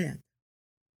going to land.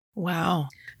 Wow.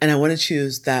 And I want to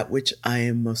choose that which I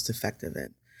am most effective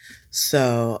in.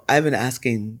 So I've been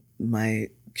asking my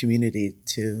community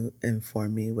to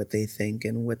inform me what they think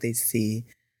and what they see.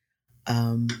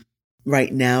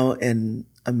 Right now in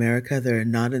America, there are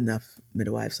not enough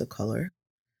midwives of color.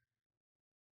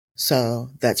 So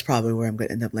that's probably where I'm going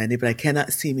to end up landing. But I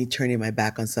cannot see me turning my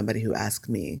back on somebody who asked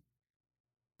me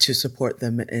to support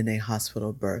them in a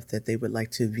hospital birth that they would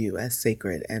like to view as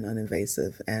sacred and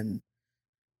uninvasive and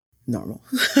normal.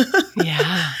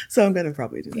 Yeah. So I'm going to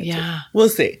probably do that Yeah. too. We'll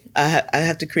see. I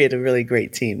have to create a really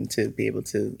great team to be able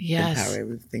to Yes. empower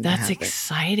everything That's to happen.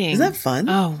 exciting. Isn't that fun?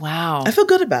 Oh, wow. I feel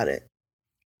good about it.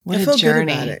 What I a feel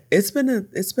journey. good about it. It's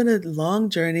been a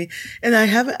long journey, and I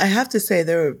have to say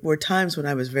there were times when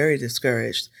I was very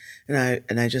discouraged,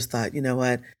 and I just thought, you know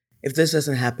what, if this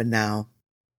doesn't happen now,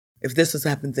 if this has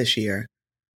happened this year,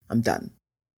 I'm done.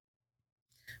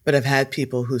 But I've had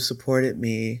people who supported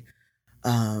me,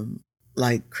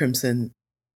 like Crimson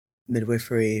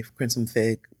Midwifery, Crimson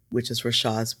Fig, which is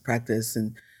Rashad's practice,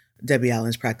 and Debbie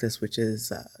Allen's practice, which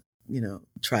is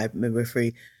Tribe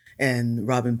Midwifery. And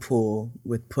Robin Poole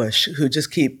with Push, who just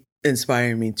keep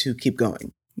inspiring me to keep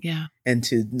going. Yeah. And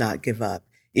to not give up,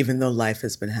 even though life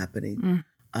has been happening.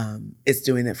 It's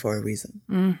doing it for a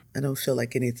reason. I don't feel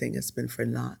like anything has been for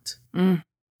naught.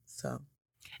 So.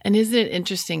 And isn't it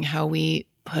interesting how we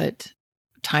put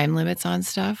time limits on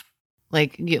stuff?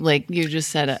 Like you just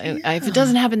said, if it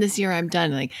doesn't happen this year, I'm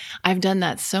done. Like I've done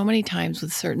that so many times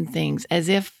with certain things, as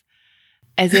if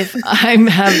I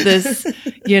have this,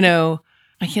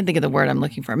 I can't think of the word I'm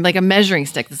looking for. I'm like a measuring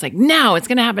stick that's like, now it's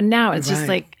going to happen now. It's just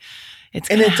like, it's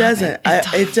going to happen.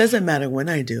 It doesn't matter when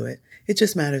I do it. It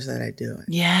just matters that I do it.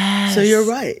 Yes. So you're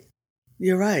right.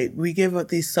 You're right. We give up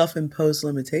these self-imposed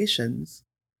limitations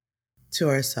to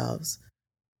ourselves,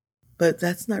 but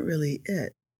that's not really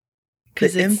it.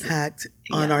 The impact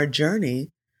on our journey.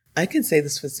 I can say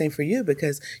this for the same for you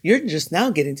because you're just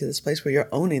now getting to this place where you're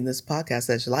owning this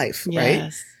podcast as life,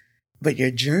 right? But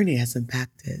your journey has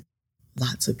impacted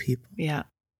lots of people. Yeah.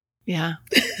 Yeah.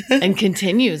 And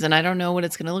continues. And I don't know what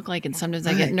it's going to look like. And sometimes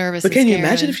I get nervous. But can you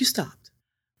imagine if you stopped?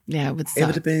 Yeah, it would suck. It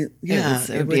would have been,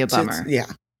 it would be a bummer.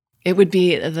 It would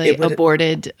be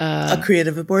aborted. A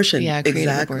creative abortion. Yeah,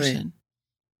 creative abortion.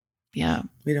 Yeah.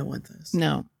 We don't want those.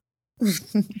 No.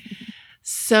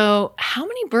 So how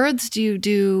many births do you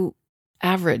do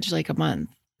average, like a month?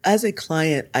 As a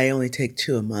client, I only take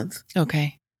 2 a month.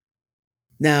 Okay.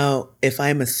 Now, if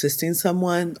I'm assisting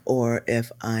someone or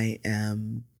if I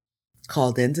am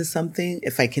called into something,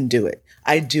 if I can do it,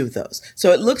 I do those.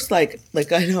 So it looks like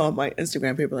I know on my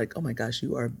Instagram, people are like, oh my gosh,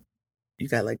 you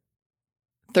got like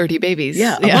 30 babies.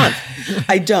 Yeah, a month.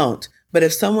 I don't. But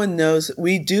if someone knows,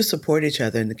 we do support each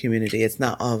other in the community. It's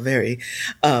not all very,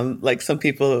 like some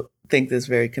people think this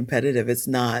very competitive. It's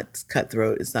not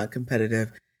cutthroat. It's not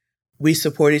competitive. We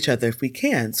support each other if we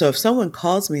can. So if someone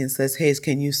calls me and says, hey,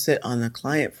 can you sit on a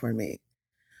client for me?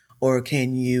 Or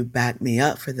can you back me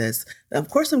up for this? Of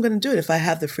course, I'm going to do it if I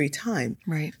have the free time.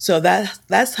 Right. So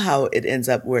that's how it ends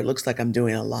up, where it looks like I'm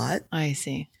doing a lot. I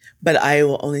see. But I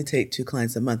will only take 2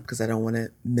 clients a month because I don't want to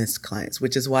miss clients,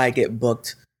 which is why I get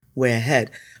booked way ahead.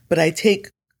 But I take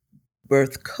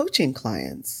birth coaching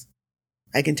clients.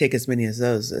 I can take as many as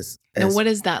those as. Now, what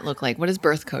does that look like? What is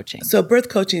birth coaching? So birth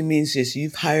coaching means just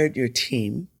you've hired your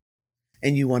team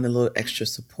and you want a little extra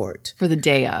support. For the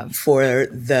day of. For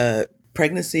the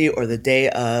pregnancy or the day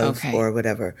of, Okay. or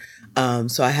whatever.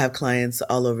 So I have clients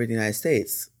all over the United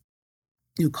States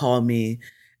who call me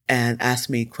and ask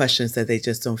me questions that they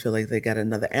just don't feel like they got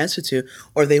another answer to,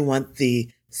 or they want the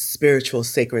spiritual,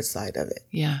 sacred side of it.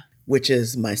 Yeah. Which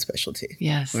is my specialty.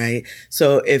 Yes. Right.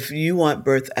 So if you want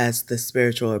birth as the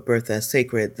spiritual or birth as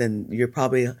sacred, then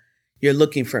you're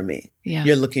looking for me. Yeah.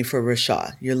 You're looking for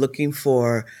Rashad. You're looking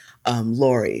for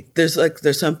Lori.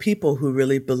 There's some people who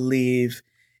really believe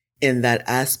in that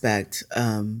aspect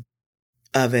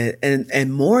of it,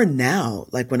 and more now.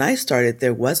 Like when I started,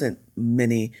 there wasn't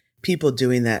many people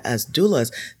doing that as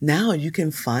doulas. Now you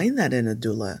can find that in a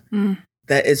doula.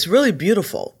 That it's really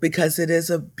beautiful because it is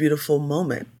a beautiful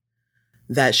moment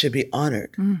that should be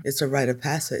honored. It's a rite of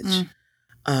passage.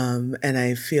 And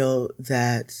I feel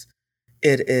that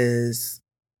it is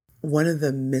one of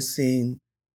the missing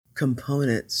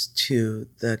components to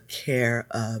the care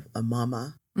of a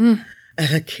mama and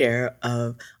the care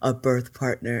of a birth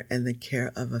partner and the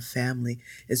care of a family,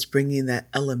 is bringing that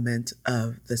element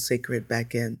of the sacred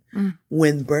back in.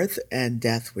 When birth and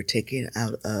death were taken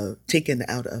out of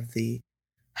the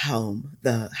home,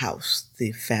 the house,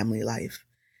 the family life,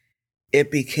 it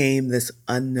became this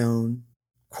unknown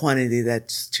quantity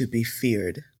that's to be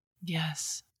feared.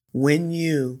 Yes. When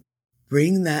you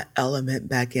bring that element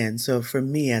back in, so for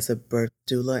me as a birth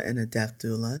doula and a death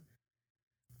doula,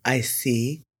 I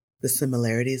see the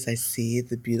similarities, I see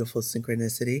the beautiful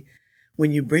synchronicity.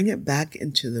 When you bring it back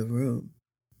into the room,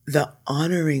 the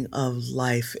honoring of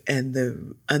life and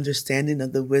the understanding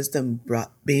of the wisdom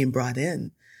being brought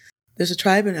in. There's a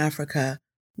tribe in Africa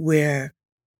where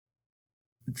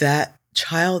that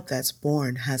child that's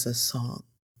born has a song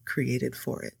created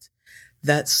for it.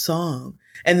 That song,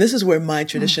 and this is where my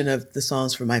tradition of the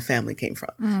songs for my family came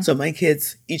from. So my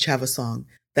kids each have a song.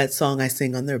 That song I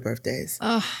sing on their birthdays.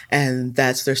 And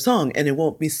that's their song. And it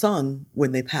won't be sung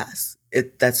when they pass.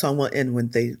 That song will end when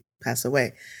they pass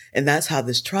away. And that's how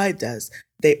this tribe does.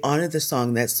 They honor the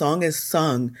song. That song is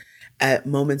sung at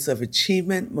moments of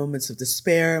achievement, moments of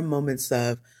despair, moments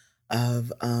of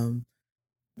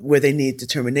where they need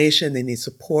determination, they need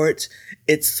support.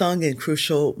 It's sung in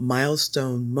crucial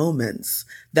milestone moments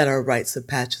that are rites of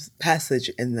passage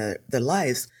in their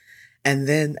lives. And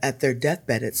then at their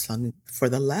deathbed, it's sung for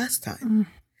the last time.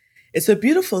 It's a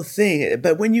beautiful thing.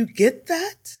 But when you get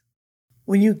that,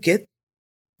 when you get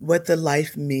what the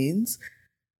life means,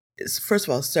 first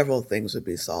of all, several things would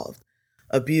be solved.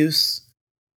 Abuse,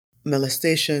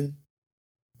 molestation,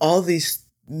 all these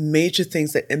major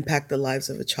things that impact the lives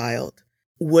of a child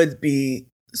would be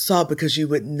solved because you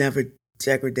would never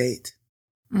degrade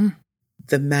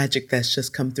the magic that's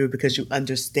just come through because you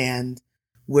understand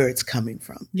where it's coming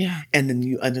from. Yeah. And then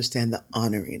you understand the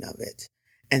honoring of it.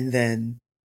 And then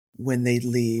when they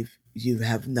leave, you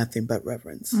have nothing but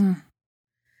reverence.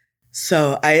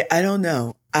 So I don't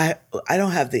know. I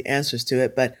don't have the answers to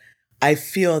it, but I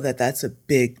feel that that's a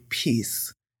big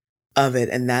piece of it.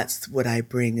 And that's what I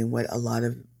bring and what a lot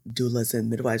of doulas and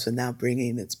midwives are now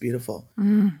bringing. It's beautiful.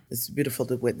 It's beautiful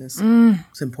to witness.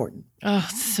 It's important. Oh,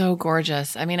 so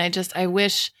gorgeous. I mean, I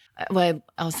wish, well,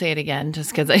 I'll say it again just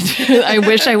because I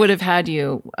wish I would have had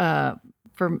you.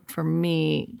 For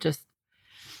me, just,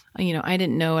 I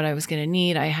didn't know what I was going to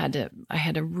need. I had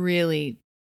to really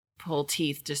pull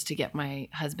teeth just to get my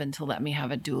husband to let me have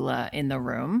a doula in the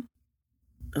room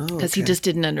because he just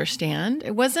didn't understand.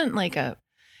 It wasn't like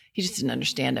he just didn't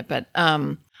understand it, but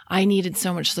I needed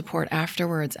so much support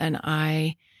afterwards and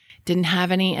I didn't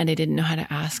have any and I didn't know how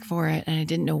to ask for it and I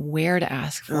didn't know where to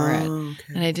ask for it.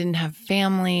 And I didn't have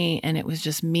family and it was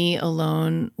just me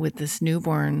alone with this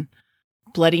newborn,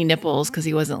 bloody nipples because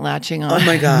he wasn't latching on. Oh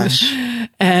my gosh.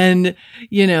 And,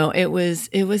 it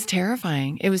was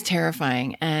terrifying. It was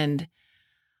terrifying. And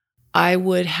I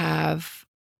would have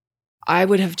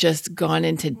just gone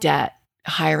into debt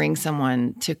hiring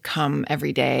someone to come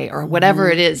every day or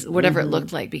whatever it is, whatever it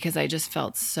looked like, because I just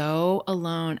felt so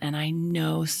alone. And I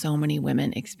know so many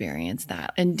women experience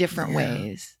that in different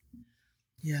ways.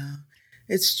 Yeah,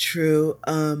 it's true.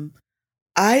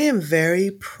 I am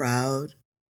very proud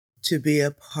to be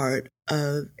a part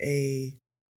of a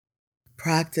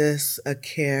practice, a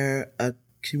care, a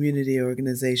community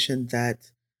organization that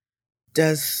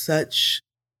does such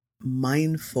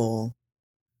mindful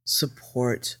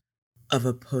support of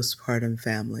a postpartum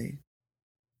family.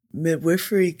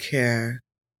 Midwifery care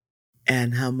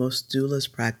and how most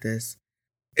doulas practice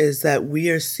is that we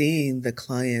are seeing the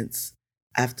clients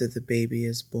after the baby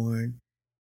is born,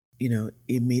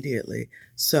 immediately.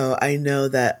 So I know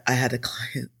that I had a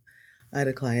client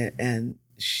and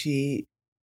she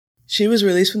was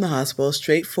released from the hospital,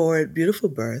 straightforward, beautiful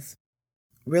birth,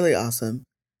 really awesome.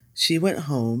 She went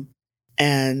home,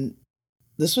 and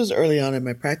this was early on in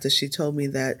my practice. She told me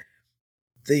that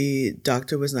the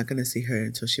doctor was not going to see her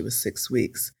until she was 6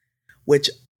 weeks, which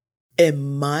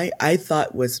I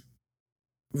thought was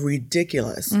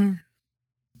ridiculous.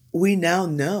 We now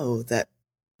know that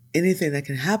anything that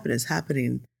can happen is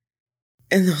happening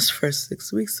in those first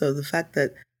 6 weeks. So the fact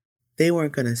that they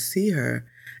weren't going to see her,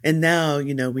 and now,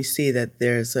 we see that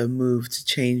there's a move to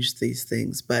change these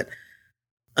things, but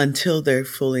until they're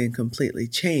fully and completely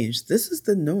changed, this is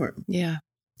the norm. Yeah.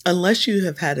 Unless you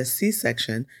have had a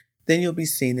C-section, then you'll be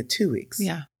seen at 2 weeks.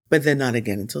 Yeah. But then not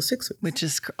again until 6 weeks. Which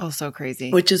is also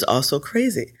crazy.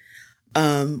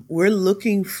 We're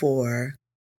looking for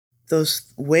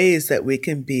those ways that we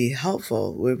can be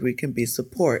helpful, where we can be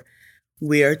support.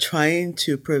 We are trying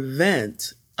to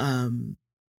prevent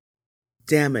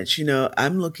damage.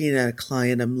 I'm looking at a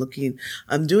client,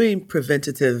 I'm doing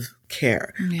preventative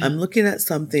care. Yeah. I'm looking at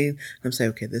something, and I'm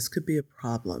saying, okay, this could be a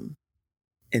problem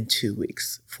in 2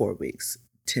 weeks, 4 weeks,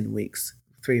 10 weeks,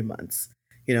 3 months.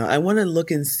 I want to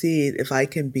look and see if I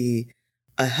can be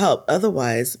a help.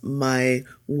 Otherwise, my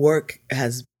work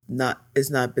is not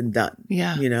been done.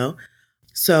 Yeah.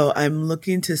 So I'm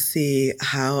looking to see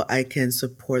how I can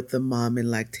support the mom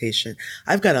in lactation.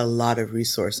 I've got a lot of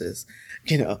resources.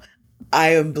 I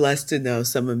am blessed to know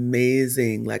some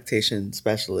amazing lactation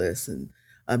specialists and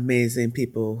amazing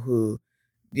people who,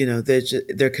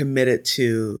 they're committed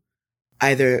to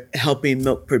either helping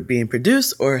milk being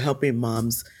produced or helping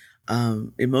moms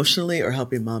emotionally, or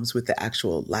helping moms with the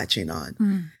actual latching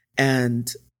on.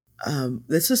 And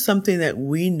this is something that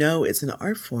we know is an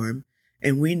art form,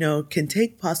 and we know can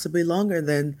take possibly longer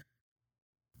than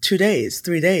 2 days,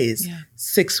 3 days,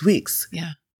 6 weeks.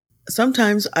 Yeah.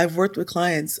 Sometimes I've worked with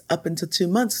clients up until 2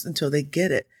 months until they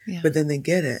get it, but then they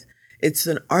get it. It's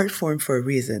an art form for a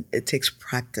reason. It takes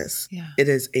practice. Yeah. It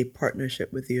is a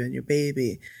partnership with you and your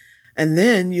baby. And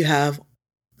then you have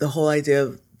the whole idea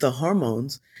of the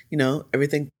hormones,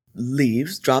 everything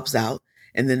leaves, drops out,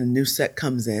 and then a new set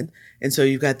comes in. And so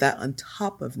you've got that on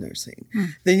top of nursing.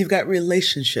 Then you've got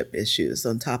relationship issues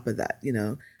on top of that.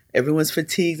 Everyone's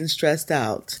fatigued and stressed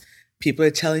out. People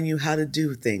are telling you how to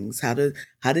do things, how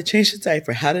to change the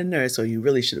diaper, how to nurse, or you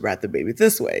really should wrap the baby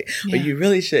this way, or you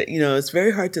really should, it's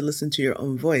very hard to listen to your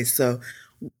own voice. So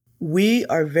we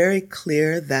are very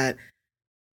clear that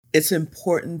it's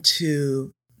important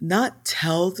to not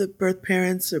tell the birth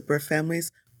parents or birth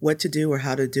families what to do or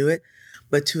how to do it,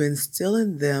 but to instill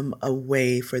in them a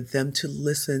way for them to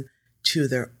listen to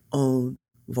their own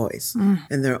voice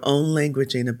and their own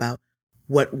languaging about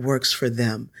what works for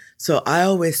them. So I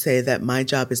always say that my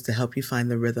job is to help you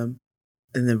find the rhythm,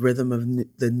 and the rhythm of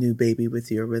the new baby with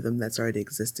your rhythm that's already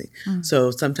existing.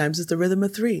 So sometimes it's the rhythm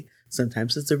of 3,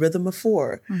 sometimes it's the rhythm of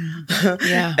 4,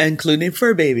 including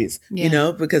fur babies,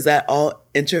 because that all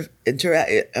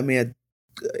interact. I mean,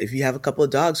 if you have a couple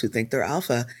of dogs who think they're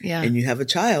alpha and you have a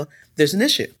child, there's an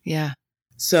issue. Yeah.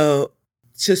 So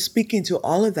just speaking to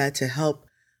all of that to help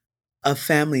a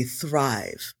family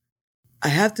thrive. I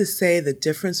have to say the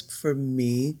difference for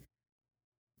me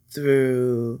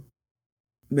through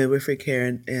midwifery care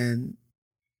and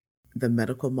the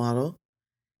medical model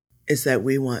is that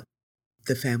we want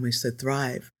the families to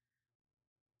thrive,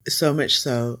 so much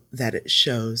so that it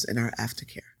shows in our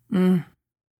aftercare.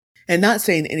 And not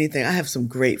saying anything, I have some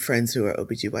great friends who are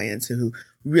OBGYNs who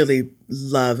really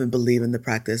love and believe in the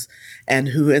practice and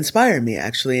who inspire me,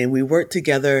 actually. And we work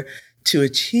together to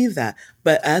achieve that.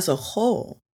 But as a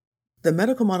whole, the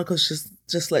medical model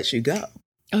just lets you go.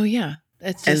 Oh, yeah.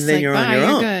 It's just and then you're on your own.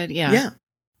 You're good. Yeah. Yeah.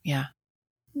 Yeah.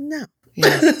 No.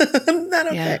 Yeah. Not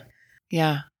okay.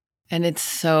 Yeah. And it's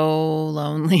so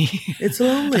lonely. It's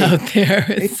lonely out there.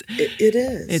 It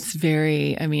is. It's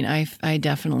very, I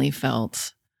definitely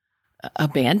felt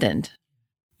abandoned,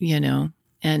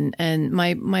 and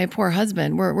my poor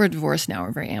husband, we're divorced now.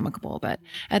 We're very amicable. But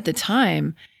at the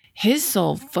time, his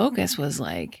sole focus was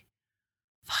like,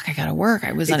 fuck, I got to work.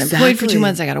 I was unemployed for 2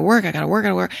 months. I got to work.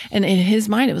 And in his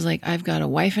mind, it was like, I've got a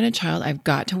wife and a child. I've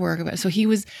got to work. So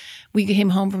we came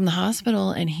home from the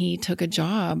hospital and he took a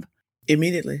job.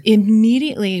 Immediately.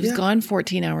 He was gone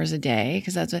 14 hours a day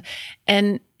because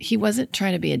and he wasn't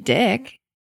trying to be a dick.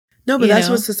 No, but You that's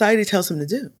know? what society tells him to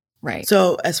do. Right.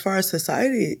 So as far as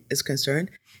society is concerned,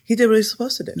 he did what he's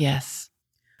supposed to do. Yes.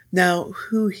 Now,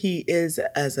 who he is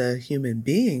as a human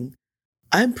being,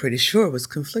 I'm pretty sure was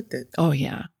conflicted. Oh,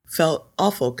 yeah. Felt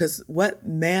awful, because what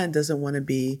man doesn't want to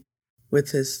be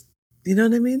with his, you know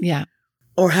what I mean? Yeah.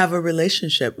 Or have a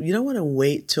relationship. You don't want to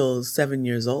wait till 7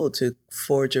 years old to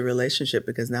forge a relationship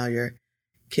because now your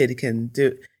kid can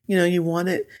do, you want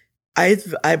it. I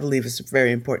believe it's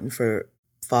very important for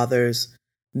fathers,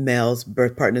 males,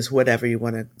 birth partners, whatever you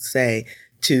want to say,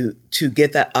 to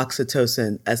get that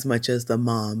oxytocin as much as the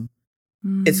mom.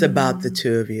 It's about the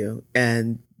two of you,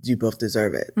 and you both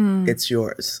deserve it. It's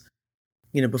yours.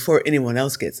 Before anyone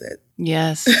else gets it.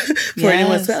 Yes. Before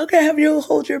anyone says, okay, have you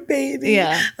hold your baby.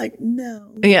 Yeah. Like,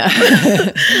 no. Yeah.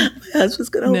 My husband's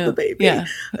going to hold the baby. Yeah.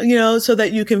 So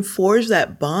that you can forge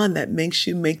that bond that makes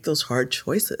you make those hard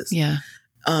choices. Yeah.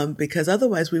 Because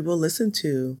otherwise we will listen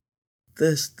to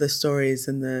the stories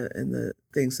and the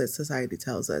things that society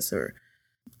tells us, or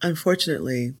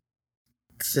unfortunately,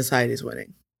 society's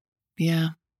winning.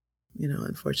 Yeah.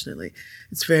 Unfortunately,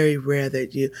 it's very rare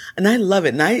that and I love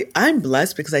it. And I'm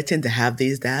blessed because I tend to have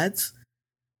these dads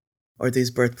or these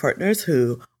birth partners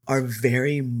who are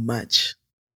very much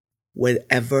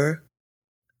whatever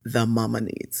the mama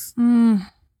needs.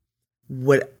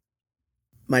 What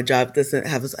my job has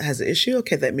an issue.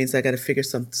 Okay. That means I got to figure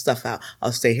some stuff out.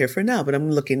 I'll stay here for now, but I'm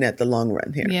looking at the long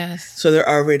run here. Yes. So they're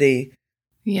already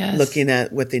Yes. looking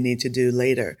at what they need to do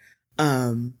later.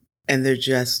 And they're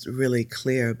just really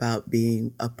clear about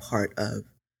being a part of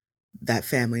that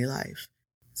family life.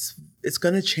 It's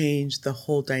going to change the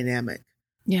whole dynamic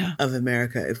of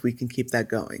America if we can keep that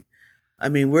going. I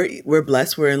mean, we're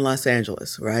blessed. We're in Los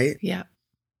Angeles, right? Yeah.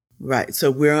 Right. So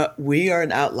we are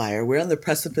an outlier. We're on the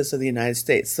precipice of the United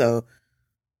States. So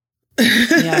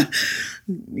Yeah.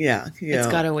 yeah. It's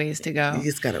got a ways to go.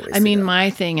 It's got a ways I mean, to go. my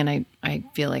thing, and I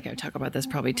feel like I talk about this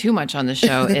probably too much on the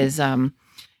show, is I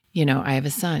have a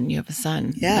son, you have a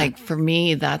son. Yeah. Like for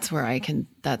me, that's where I can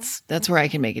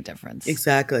make a difference.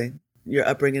 Exactly. Your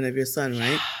upbringing of your son,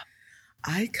 right?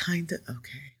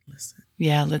 Listen.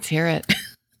 Yeah, let's hear it.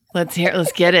 Let's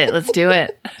get it. Let's do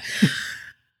it.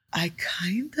 I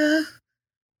kind of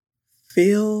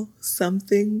feel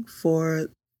something for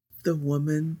the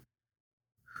woman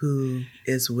who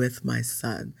is with my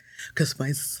son, because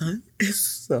my son is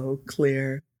so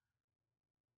clear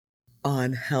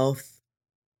on health,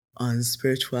 on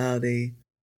spirituality,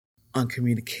 on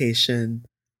communication,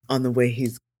 on the way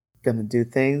he's going to do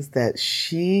things, that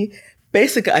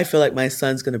I feel like my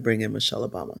son's going to bring in Michelle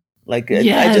Obama. Like,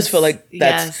 I just feel like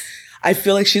I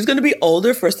feel like she's going to be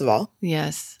older, first of all.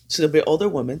 Yes. She's going to be an older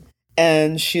woman,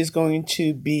 and she's going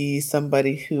to be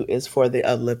somebody who is for the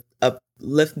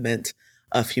upliftment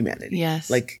of humanity. Yes.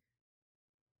 Like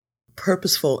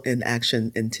purposeful in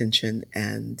action, intention,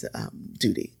 and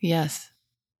duty. Yes.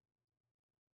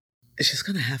 She's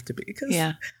going to have to be, because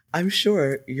Yeah. I'm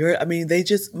sure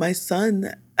my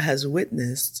son has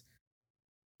witnessed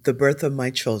the birth of my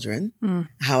children,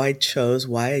 how I chose,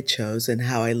 why I chose, and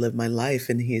how I live my life.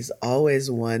 And he's always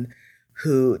one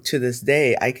who, to this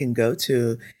day, I can go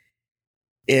to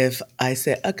if I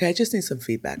say, okay, I just need some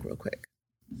feedback real quick.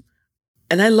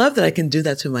 And I love that I can do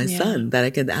that to my son, that I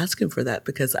can ask him for that,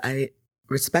 because I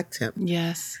respect him.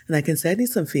 Yes. And I can say, I need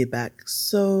some feedback.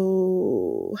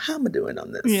 So how am I doing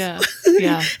on this? Yeah.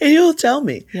 Yeah. And he'll tell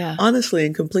me, Yeah. honestly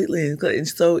and completely. And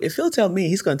so if he'll tell me,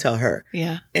 he's going to tell her.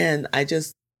 Yeah. And I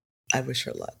wish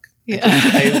her luck. Yeah.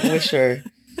 I wish her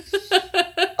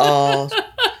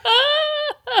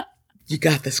you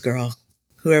got this, girl.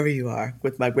 Whoever you are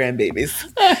with my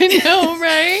grandbabies. I know,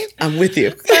 right? I'm with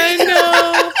you.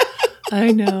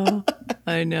 I know.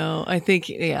 I think,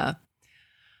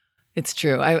 it's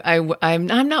true.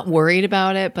 I'm not worried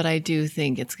about it, but I do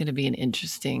think it's going to be an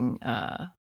interesting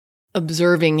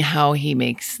observing how he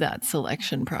makes that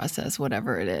selection process,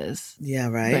 whatever it is. Yeah,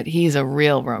 right. But he's a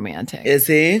real romantic. Is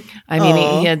he? I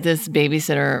mean, he had this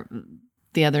babysitter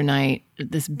the other night,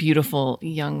 this beautiful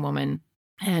young woman,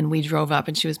 and we drove up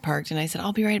and she was parked, and I said,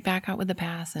 I'll be right back out with the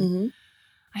pass. And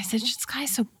I said, this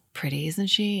guy's so pretty, isn't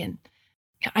she? And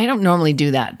I don't normally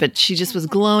do that, but she just was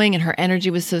glowing and her energy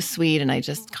was so sweet. And I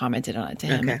just commented on it to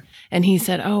him. Okay. And he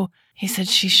said,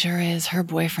 she sure is. Her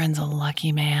boyfriend's a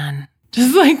lucky man.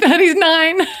 Just like that. He's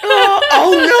 9. No,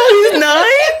 he's 9?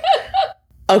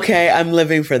 Okay, I'm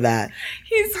living for that.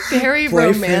 He's very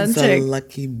Boyfriend's romantic. a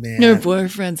lucky man. Her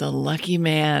boyfriend's a lucky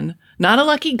man. Not a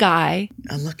lucky guy.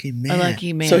 A lucky man. A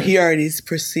lucky man. So he already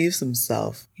perceives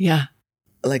himself Yeah.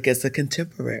 like as a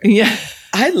contemporary. Yeah.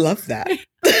 I love that.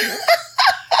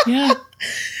 Yeah.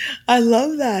 I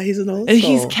love that. He's an old And soul.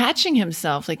 he's catching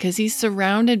himself, like, because he's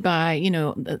surrounded by,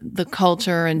 the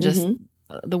culture and just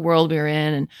the world we're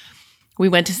in. And we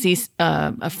went to see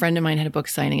a friend of mine had a book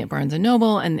signing at Barnes and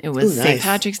Noble, and it was St.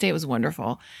 Patrick's Day. It was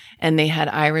wonderful, and they had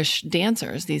Irish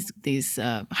dancers. These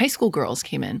high school girls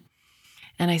came in,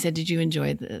 and I said, "Did you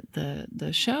enjoy the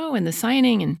show and the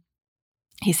signing?" And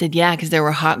he said, "Yeah, because there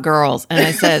were hot girls." And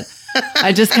I said,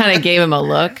 I just kind of gave him a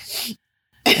look,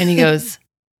 and he goes,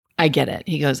 "I get it."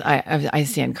 He goes, I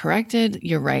stand corrected.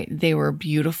 You're right. They were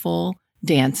beautiful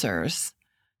dancers.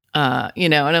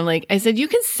 And I'm like, I said, "You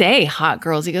can say hot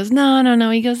girls." He goes,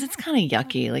 No. He goes, "It's kind of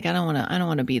yucky. Like, I don't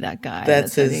want to be that guy."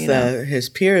 That's his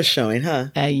peers showing, huh?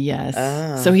 Yes.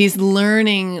 Ah. So he's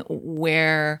learning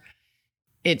where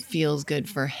it feels good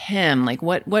for him. Like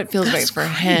what feels right for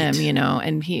him,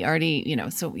 and he already,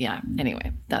 so yeah.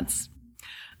 Anyway, that's,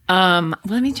 let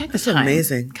me check the time. That's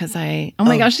amazing. Because oh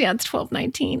my gosh, yeah, it's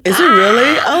 12:19. Is it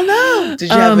really? Oh no. Did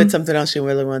you have something else you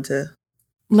really want to?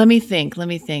 Let me think.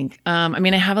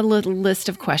 I have a little list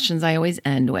of questions I always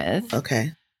end with.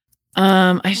 Okay.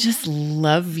 I just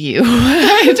love you.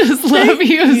 I just love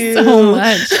you so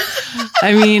much.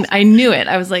 I knew it.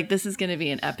 I was like, this is going to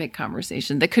be an epic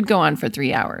conversation that could go on for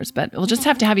 3 hours, but we'll just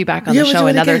have to have you back on the show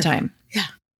another time. Yeah.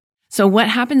 So what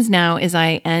happens now is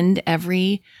I end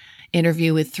every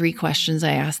interview with 3 questions.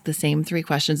 I ask the same 3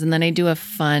 questions, and then I do a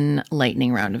fun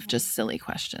lightning round of just silly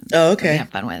questions. Oh, okay. That we have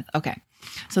fun with. Okay.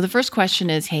 So the first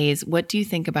question is, Hayes, what do you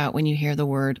think about when you hear the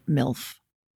word MILF?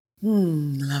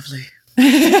 Lovely.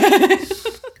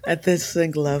 At this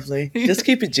thing, lovely. Just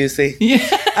keep it juicy. Yeah.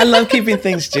 I love keeping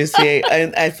things juicy.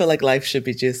 I feel like life should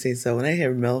be juicy. So when I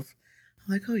hear MILF,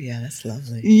 I'm like, oh yeah, that's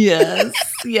lovely.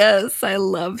 Yes, I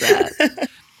love that.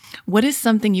 What is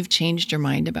something you've changed your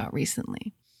mind about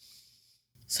recently?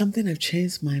 Something I've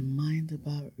changed my mind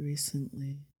about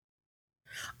recently.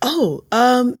 Oh,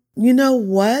 you know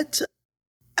what?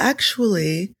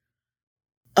 Actually,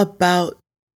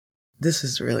 this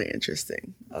is really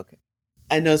interesting. Okay.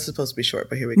 I know it's supposed to be short,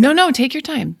 but here we go. No, take your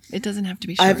time. It doesn't have to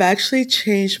be short. I've actually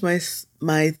changed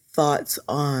my thoughts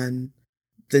on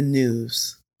the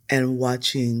news and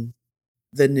watching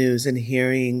the news and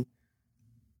hearing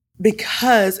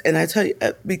because I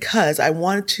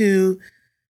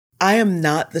am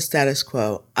not the status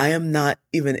quo. I am not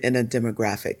even in a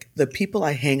demographic. The people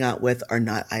I hang out with are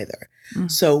not either.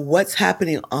 So what's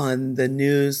happening on the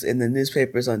news, in the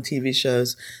newspapers, on TV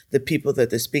shows, the people that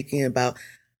they're speaking about,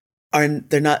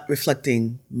 they're not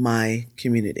reflecting my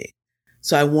community.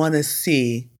 So I want to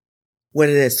see what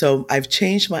it is. So I've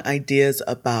changed my ideas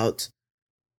about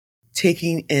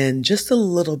taking in just a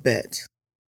little bit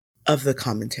of the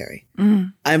commentary.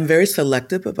 I'm very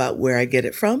selective about where I get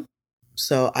it from.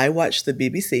 So I watch the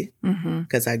BBC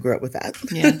because I grew up with that.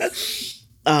 Yes.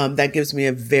 That gives me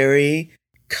a very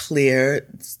clear,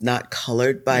 it's not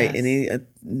colored by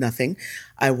nothing.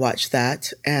 I watch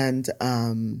that. And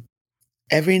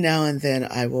every now and then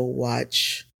I will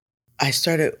watch, I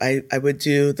would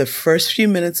do the first few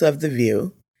minutes of The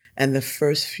View and the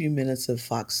first few minutes of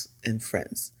Fox and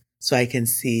Friends. So I can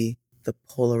see the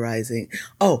polarizing.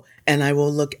 Oh, and I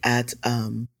will look at,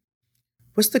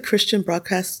 what's the Christian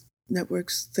Broadcast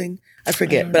Networks thing? I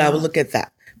forget, but I will look at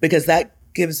that because that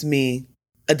gives me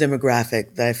a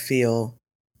demographic that I feel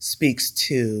speaks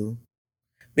to,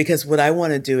 because what I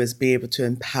want to do is be able to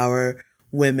empower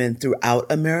women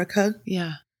throughout America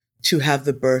to have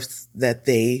the birth that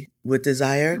they would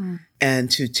desire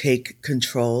and to take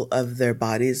control of their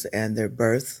bodies and their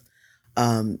birth,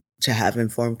 to have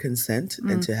informed consent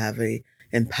and to have a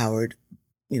empowered,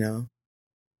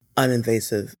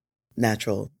 uninvasive,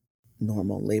 natural,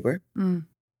 normal labor.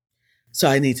 So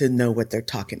I need to know what they're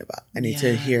talking about. I need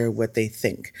to hear what they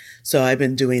think. So I've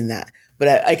been doing that, but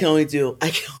I can only do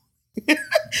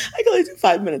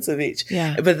 5 minutes of each.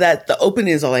 Yeah. But the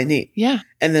opening is all I need. Yeah.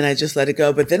 And then I just let it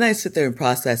go. But then I sit there and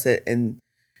process it and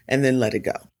then let it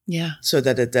go. Yeah. So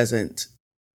that it doesn't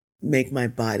make my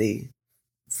body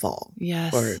fall.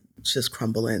 Yes. Or just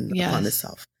crumble in upon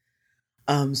itself.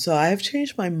 So I've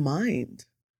changed my mind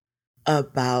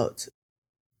about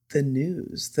the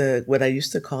news, what I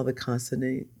used to call the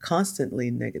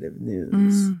constantly negative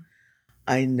news.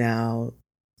 I now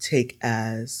take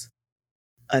as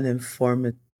an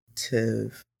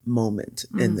informative moment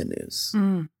in the news.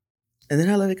 And then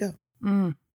I let it go.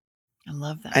 I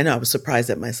love that. I know, I was surprised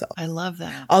at myself. I love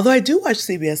that. Although I do watch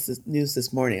CBS News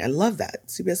This Morning. I love that.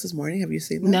 CBS This Morning, have you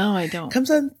seen that? No, I don't. Comes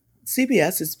on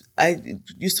CBS. I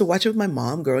used to watch it with my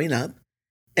mom growing up.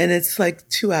 And it's like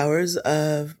 2 hours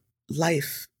of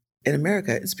life in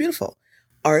America. It's beautiful.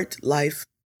 Art, life,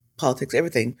 politics,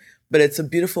 everything. But it's a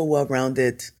beautiful,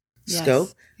 well-rounded scope.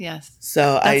 Yes.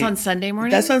 So that's on Sunday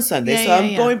morning? That's on Sunday. Yeah, so yeah, I'm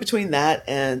yeah. going between that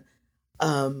and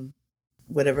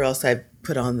whatever else I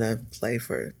put on the play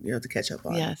for, to catch up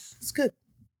on. Yes. It's good.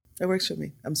 It works for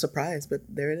me. I'm surprised, but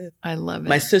there it is. I love it.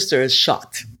 My sister is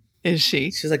shocked. Is she?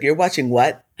 She's like, "You're watching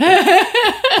what?"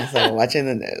 I was like, "I'm watching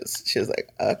the news." She was like,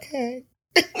 "Okay."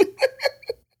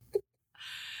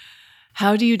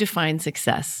 How do you define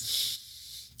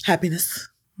success? Happiness.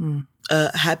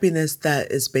 Happiness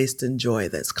that is based in joy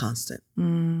that's constant.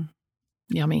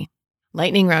 Yummy.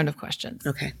 Lightning round of questions.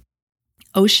 Okay.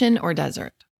 Ocean or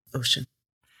desert? Ocean.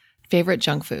 Favorite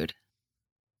junk food?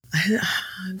 I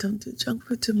don't do junk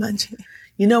food too much.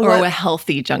 You know what? Or a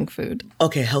healthy junk food?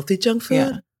 Okay, healthy junk food?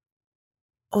 Yeah.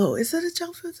 Oh, is it a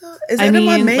junk food though? Is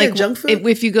edamame a junk food?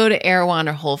 If you go to Erewhon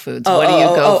or Whole Foods, what do you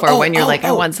go for when you're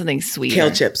I want something sweet?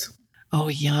 Kale chips. Oh,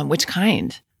 yum. Which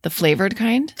kind? The flavored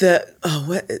kind?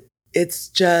 It's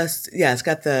just, it's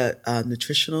got the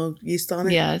nutritional yeast on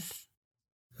it. Yes.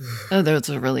 Oh, those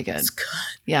are really good. It's good.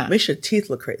 Yeah. It makes your teeth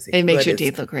look crazy. It makes your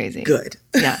teeth look crazy. Good.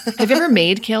 Yeah. Have you ever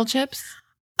made kale chips?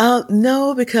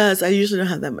 No, because I usually don't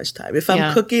have that much time. If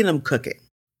I'm cooking, I'm cooking.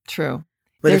 True.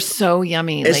 But they're so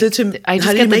yummy. I just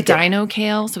get the dino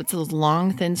kale. So it's those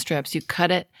long, thin strips. You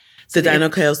cut it. The dino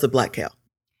kale is the black kale.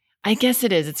 I guess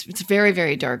it is. It's very,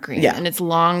 very dark green. Yeah. And it's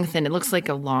long, thin. It looks like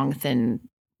a long, thin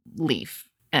leaf.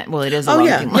 Well, it is a long,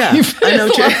 thin leaf. I know.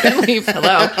 It's a long, thin leaf.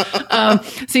 Hello.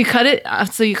 So you cut it.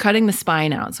 So you're cutting the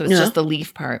spine out. So it's just the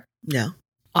leaf part. Yeah.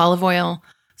 Olive oil,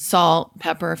 salt,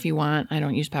 pepper if you want. I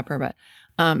don't use pepper, but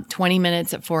 20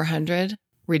 minutes at 400.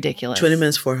 Ridiculous. 20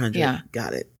 minutes, 400. Yeah.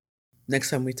 Got it. Next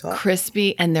time we talk.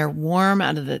 Crispy, and they're warm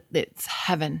out of it's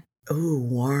heaven. Ooh,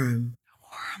 warm.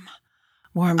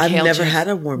 Warm I've kale never chips. had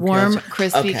a warm Warm, kale chip.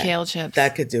 crispy kale chips.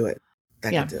 That could do it.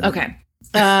 Could do it. Okay.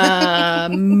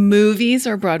 Movies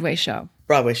or Broadway show?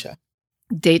 Broadway show.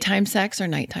 Daytime sex or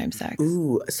nighttime sex?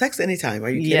 Ooh, sex anytime. Are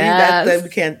you kidding? Yes. That we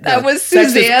can't. That no. was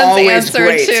Sex Suzanne's answer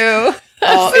great. too.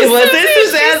 Oh, it was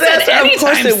Suzanne's answer. Of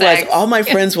course it sex. was. All my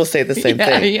friends will say the same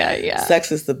thing. Yeah.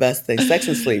 Sex is the best thing. Sex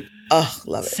and sleep. Oh,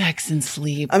 love it. Sex and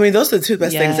sleep. I mean, those are the two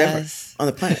best things ever on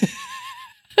the planet.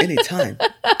 Anytime.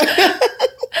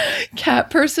 Cat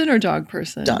person or dog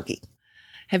person? Doggy.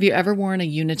 Have you ever worn a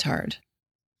unitard?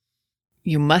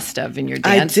 You must have in your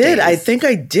dance I did. days. I think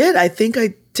I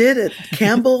did at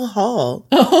Campbell Hall.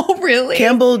 Oh, really?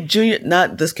 Campbell Junior,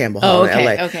 not this Campbell Hall in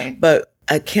LA. Okay. But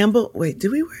at Campbell, wait,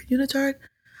 did we wear a unitard?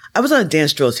 I was on a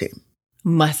dance drill team.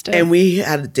 Must have. And we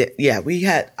had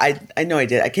I know I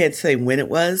did. I can't say when it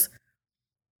was,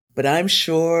 but I'm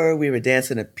sure we were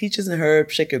dancing a Peaches and Herb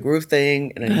Shake Your Groove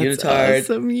thing in a unitard.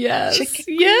 Awesome. Yes.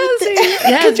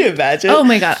 Yes. Could you imagine? Oh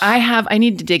my God. I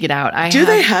need to dig it out. Do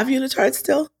they have unitards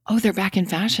still? Oh, they're back in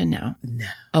fashion now. No.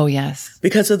 Oh, yes.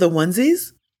 Because of the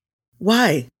onesies?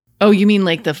 Why? Oh, you mean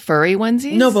like the furry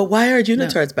onesies? No, but why are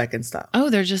unitards back in style? Oh,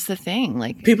 they're just the thing.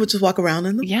 Like people just walk around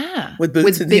in them? Yeah. With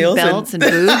boots and big heels belts and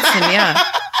boots and yeah.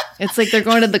 It's like they're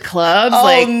going to the clubs. Oh,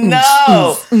 like,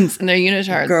 no. And they're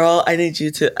unitards. Girl, I need you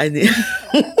to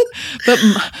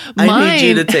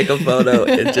take a photo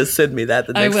and just send me that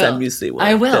the next time you see one.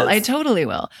 I will. I totally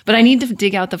will. But I need to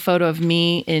dig out the photo of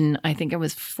me in, I think I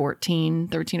was 13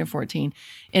 or 14,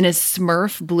 in a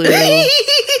Smurf blue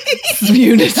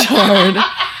unitard.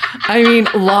 I mean,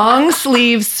 long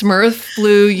sleeve Smurf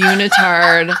blue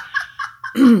unitard.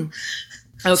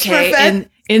 Okay.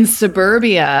 In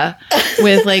suburbia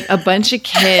with like a bunch of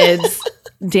kids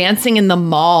dancing in the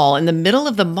mall, in the middle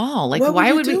of the mall. Like,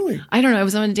 why would we? I don't know. I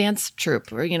was on a dance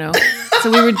troupe, or, so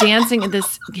we were dancing at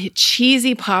this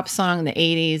cheesy pop song in the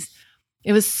 80s.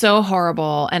 It was so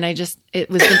horrible. And it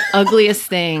was the ugliest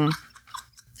thing.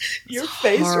 Your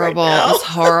face horrible. Right now. It's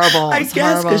horrible. I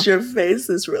guess because your face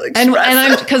is really expressive.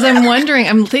 And I'm wondering,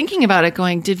 I'm thinking about it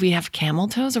going, did we have camel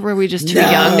toes or were we just too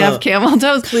young to have camel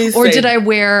toes? Please or did I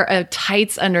wear a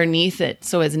tights underneath it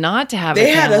so as not to have a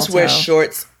camel toe? They had us wear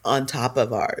shorts on top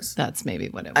of ours. That's maybe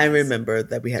what it was. I remember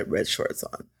that we had red shorts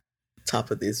on top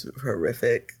of these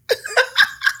horrific.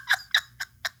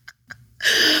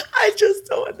 I just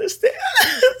don't understand.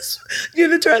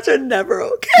 Unitards are never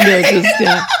okay.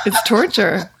 It's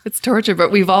torture. It's torture,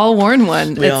 but we've all worn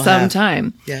one at some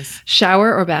time. Yes.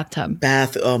 Shower or bathtub?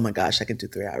 Bath. Oh my gosh, I can do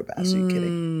 3-hour baths. Are you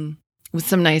kidding? With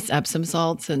some nice Epsom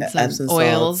salts and some Epsom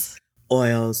oils.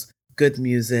 Oils, good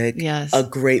music. Yes. A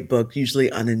great book, usually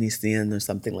Ananisian or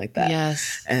something like that.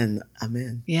 Yes. And I'm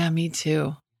in. Yeah, me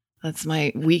too. That's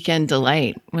my weekend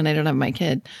delight when I don't have my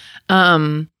kid.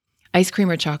 Ice cream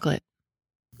or chocolate?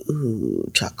 Ooh,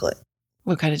 chocolate.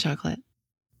 What kind of chocolate?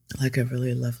 Like a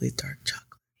really lovely dark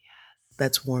chocolate. Yes.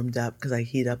 That's warmed up because I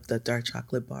heat up the dark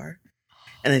chocolate bar.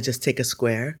 And I just take a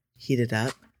square, heat it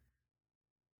up.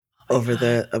 over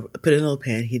the, put it in a little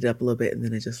pan, heat it up a little bit, and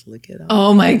then I just lick it off.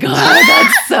 Oh my God,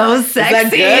 that's so sexy.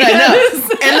 Is that good? I know.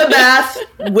 In the bath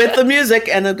with the music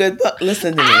and a good book.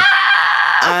 Listen to me.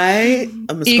 I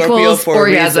am a Scorpio Equals for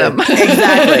orgasm. a reason.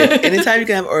 Exactly. Anytime you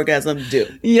can have orgasm, do.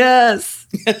 Yes.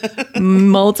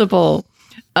 Multiple.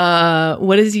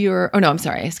 What is your, oh no, I'm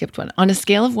sorry. I skipped one. On a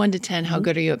scale of 1 to 10, how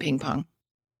good are you at ping pong?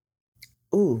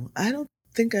 Ooh, I don't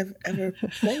think I've ever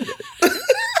played it.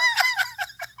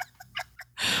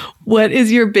 What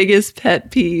is your biggest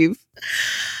pet peeve?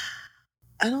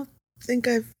 I don't think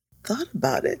I've thought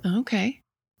about it. Okay.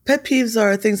 Pet peeves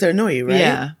are things that annoy you, right?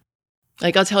 Yeah.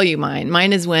 Like I'll tell you mine.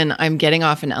 Mine is when I'm getting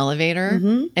off an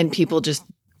elevator and people just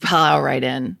plow right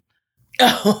in.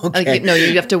 Oh, okay. Like, no,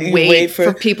 you have to wait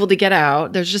for people to get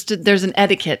out. There's an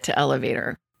etiquette to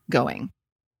elevator going.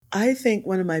 I think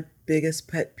one of my biggest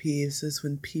pet peeves is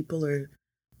when people are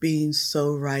being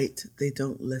so right, they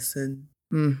don't listen.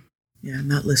 Mm. Yeah,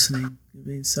 not listening. You're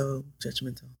being so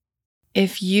judgmental.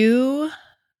 If you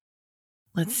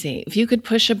could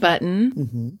push a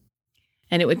button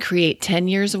and it would create 10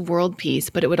 years of world peace,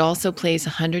 but it would also place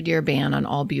a 100-year ban on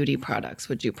all beauty products,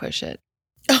 would you push it?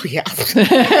 Oh, yeah.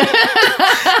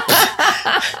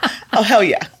 Oh, hell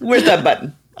yeah. Where's that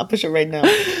button? I'll push it right now.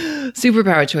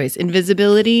 Superpower choice: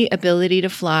 invisibility, ability to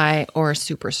fly, or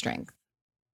super strength.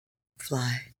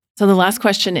 Fly. So the last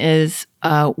question is,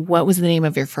 what was the name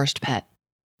of your first pet?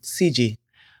 CG.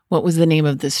 What was the name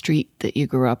of the street that you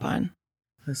grew up on?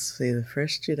 Let's see, the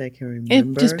first street I can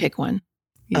remember. Just pick one.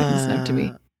 It doesn't have to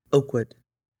be. Oakwood.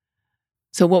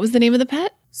 So what was the name of the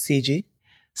pet? CG.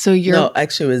 So No,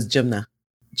 actually it was Gymna.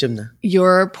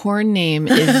 Your porn name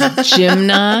is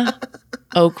Gymna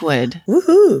Oakwood.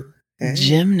 Woohoo. Hey.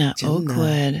 Gymna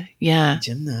Oakwood. Yeah.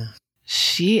 Gymna.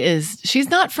 She's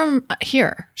not from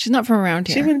here. She's not from around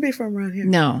here. She wouldn't be from around here.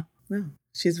 No.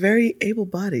 She's very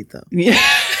able-bodied though. Yeah.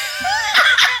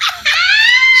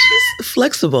 She's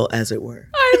flexible, as it were.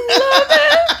 I love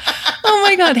it. Oh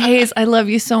my God, Hayes, I love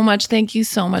you so much. Thank you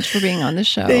so much for being on the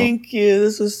show. Thank you.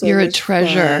 This was so You're much a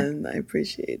treasure. fun. I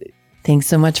appreciate it. Thanks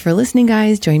so much for listening,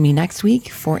 guys. Join me next week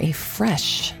for a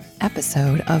fresh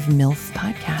episode of MILF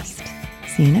Podcast.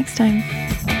 See you next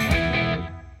time.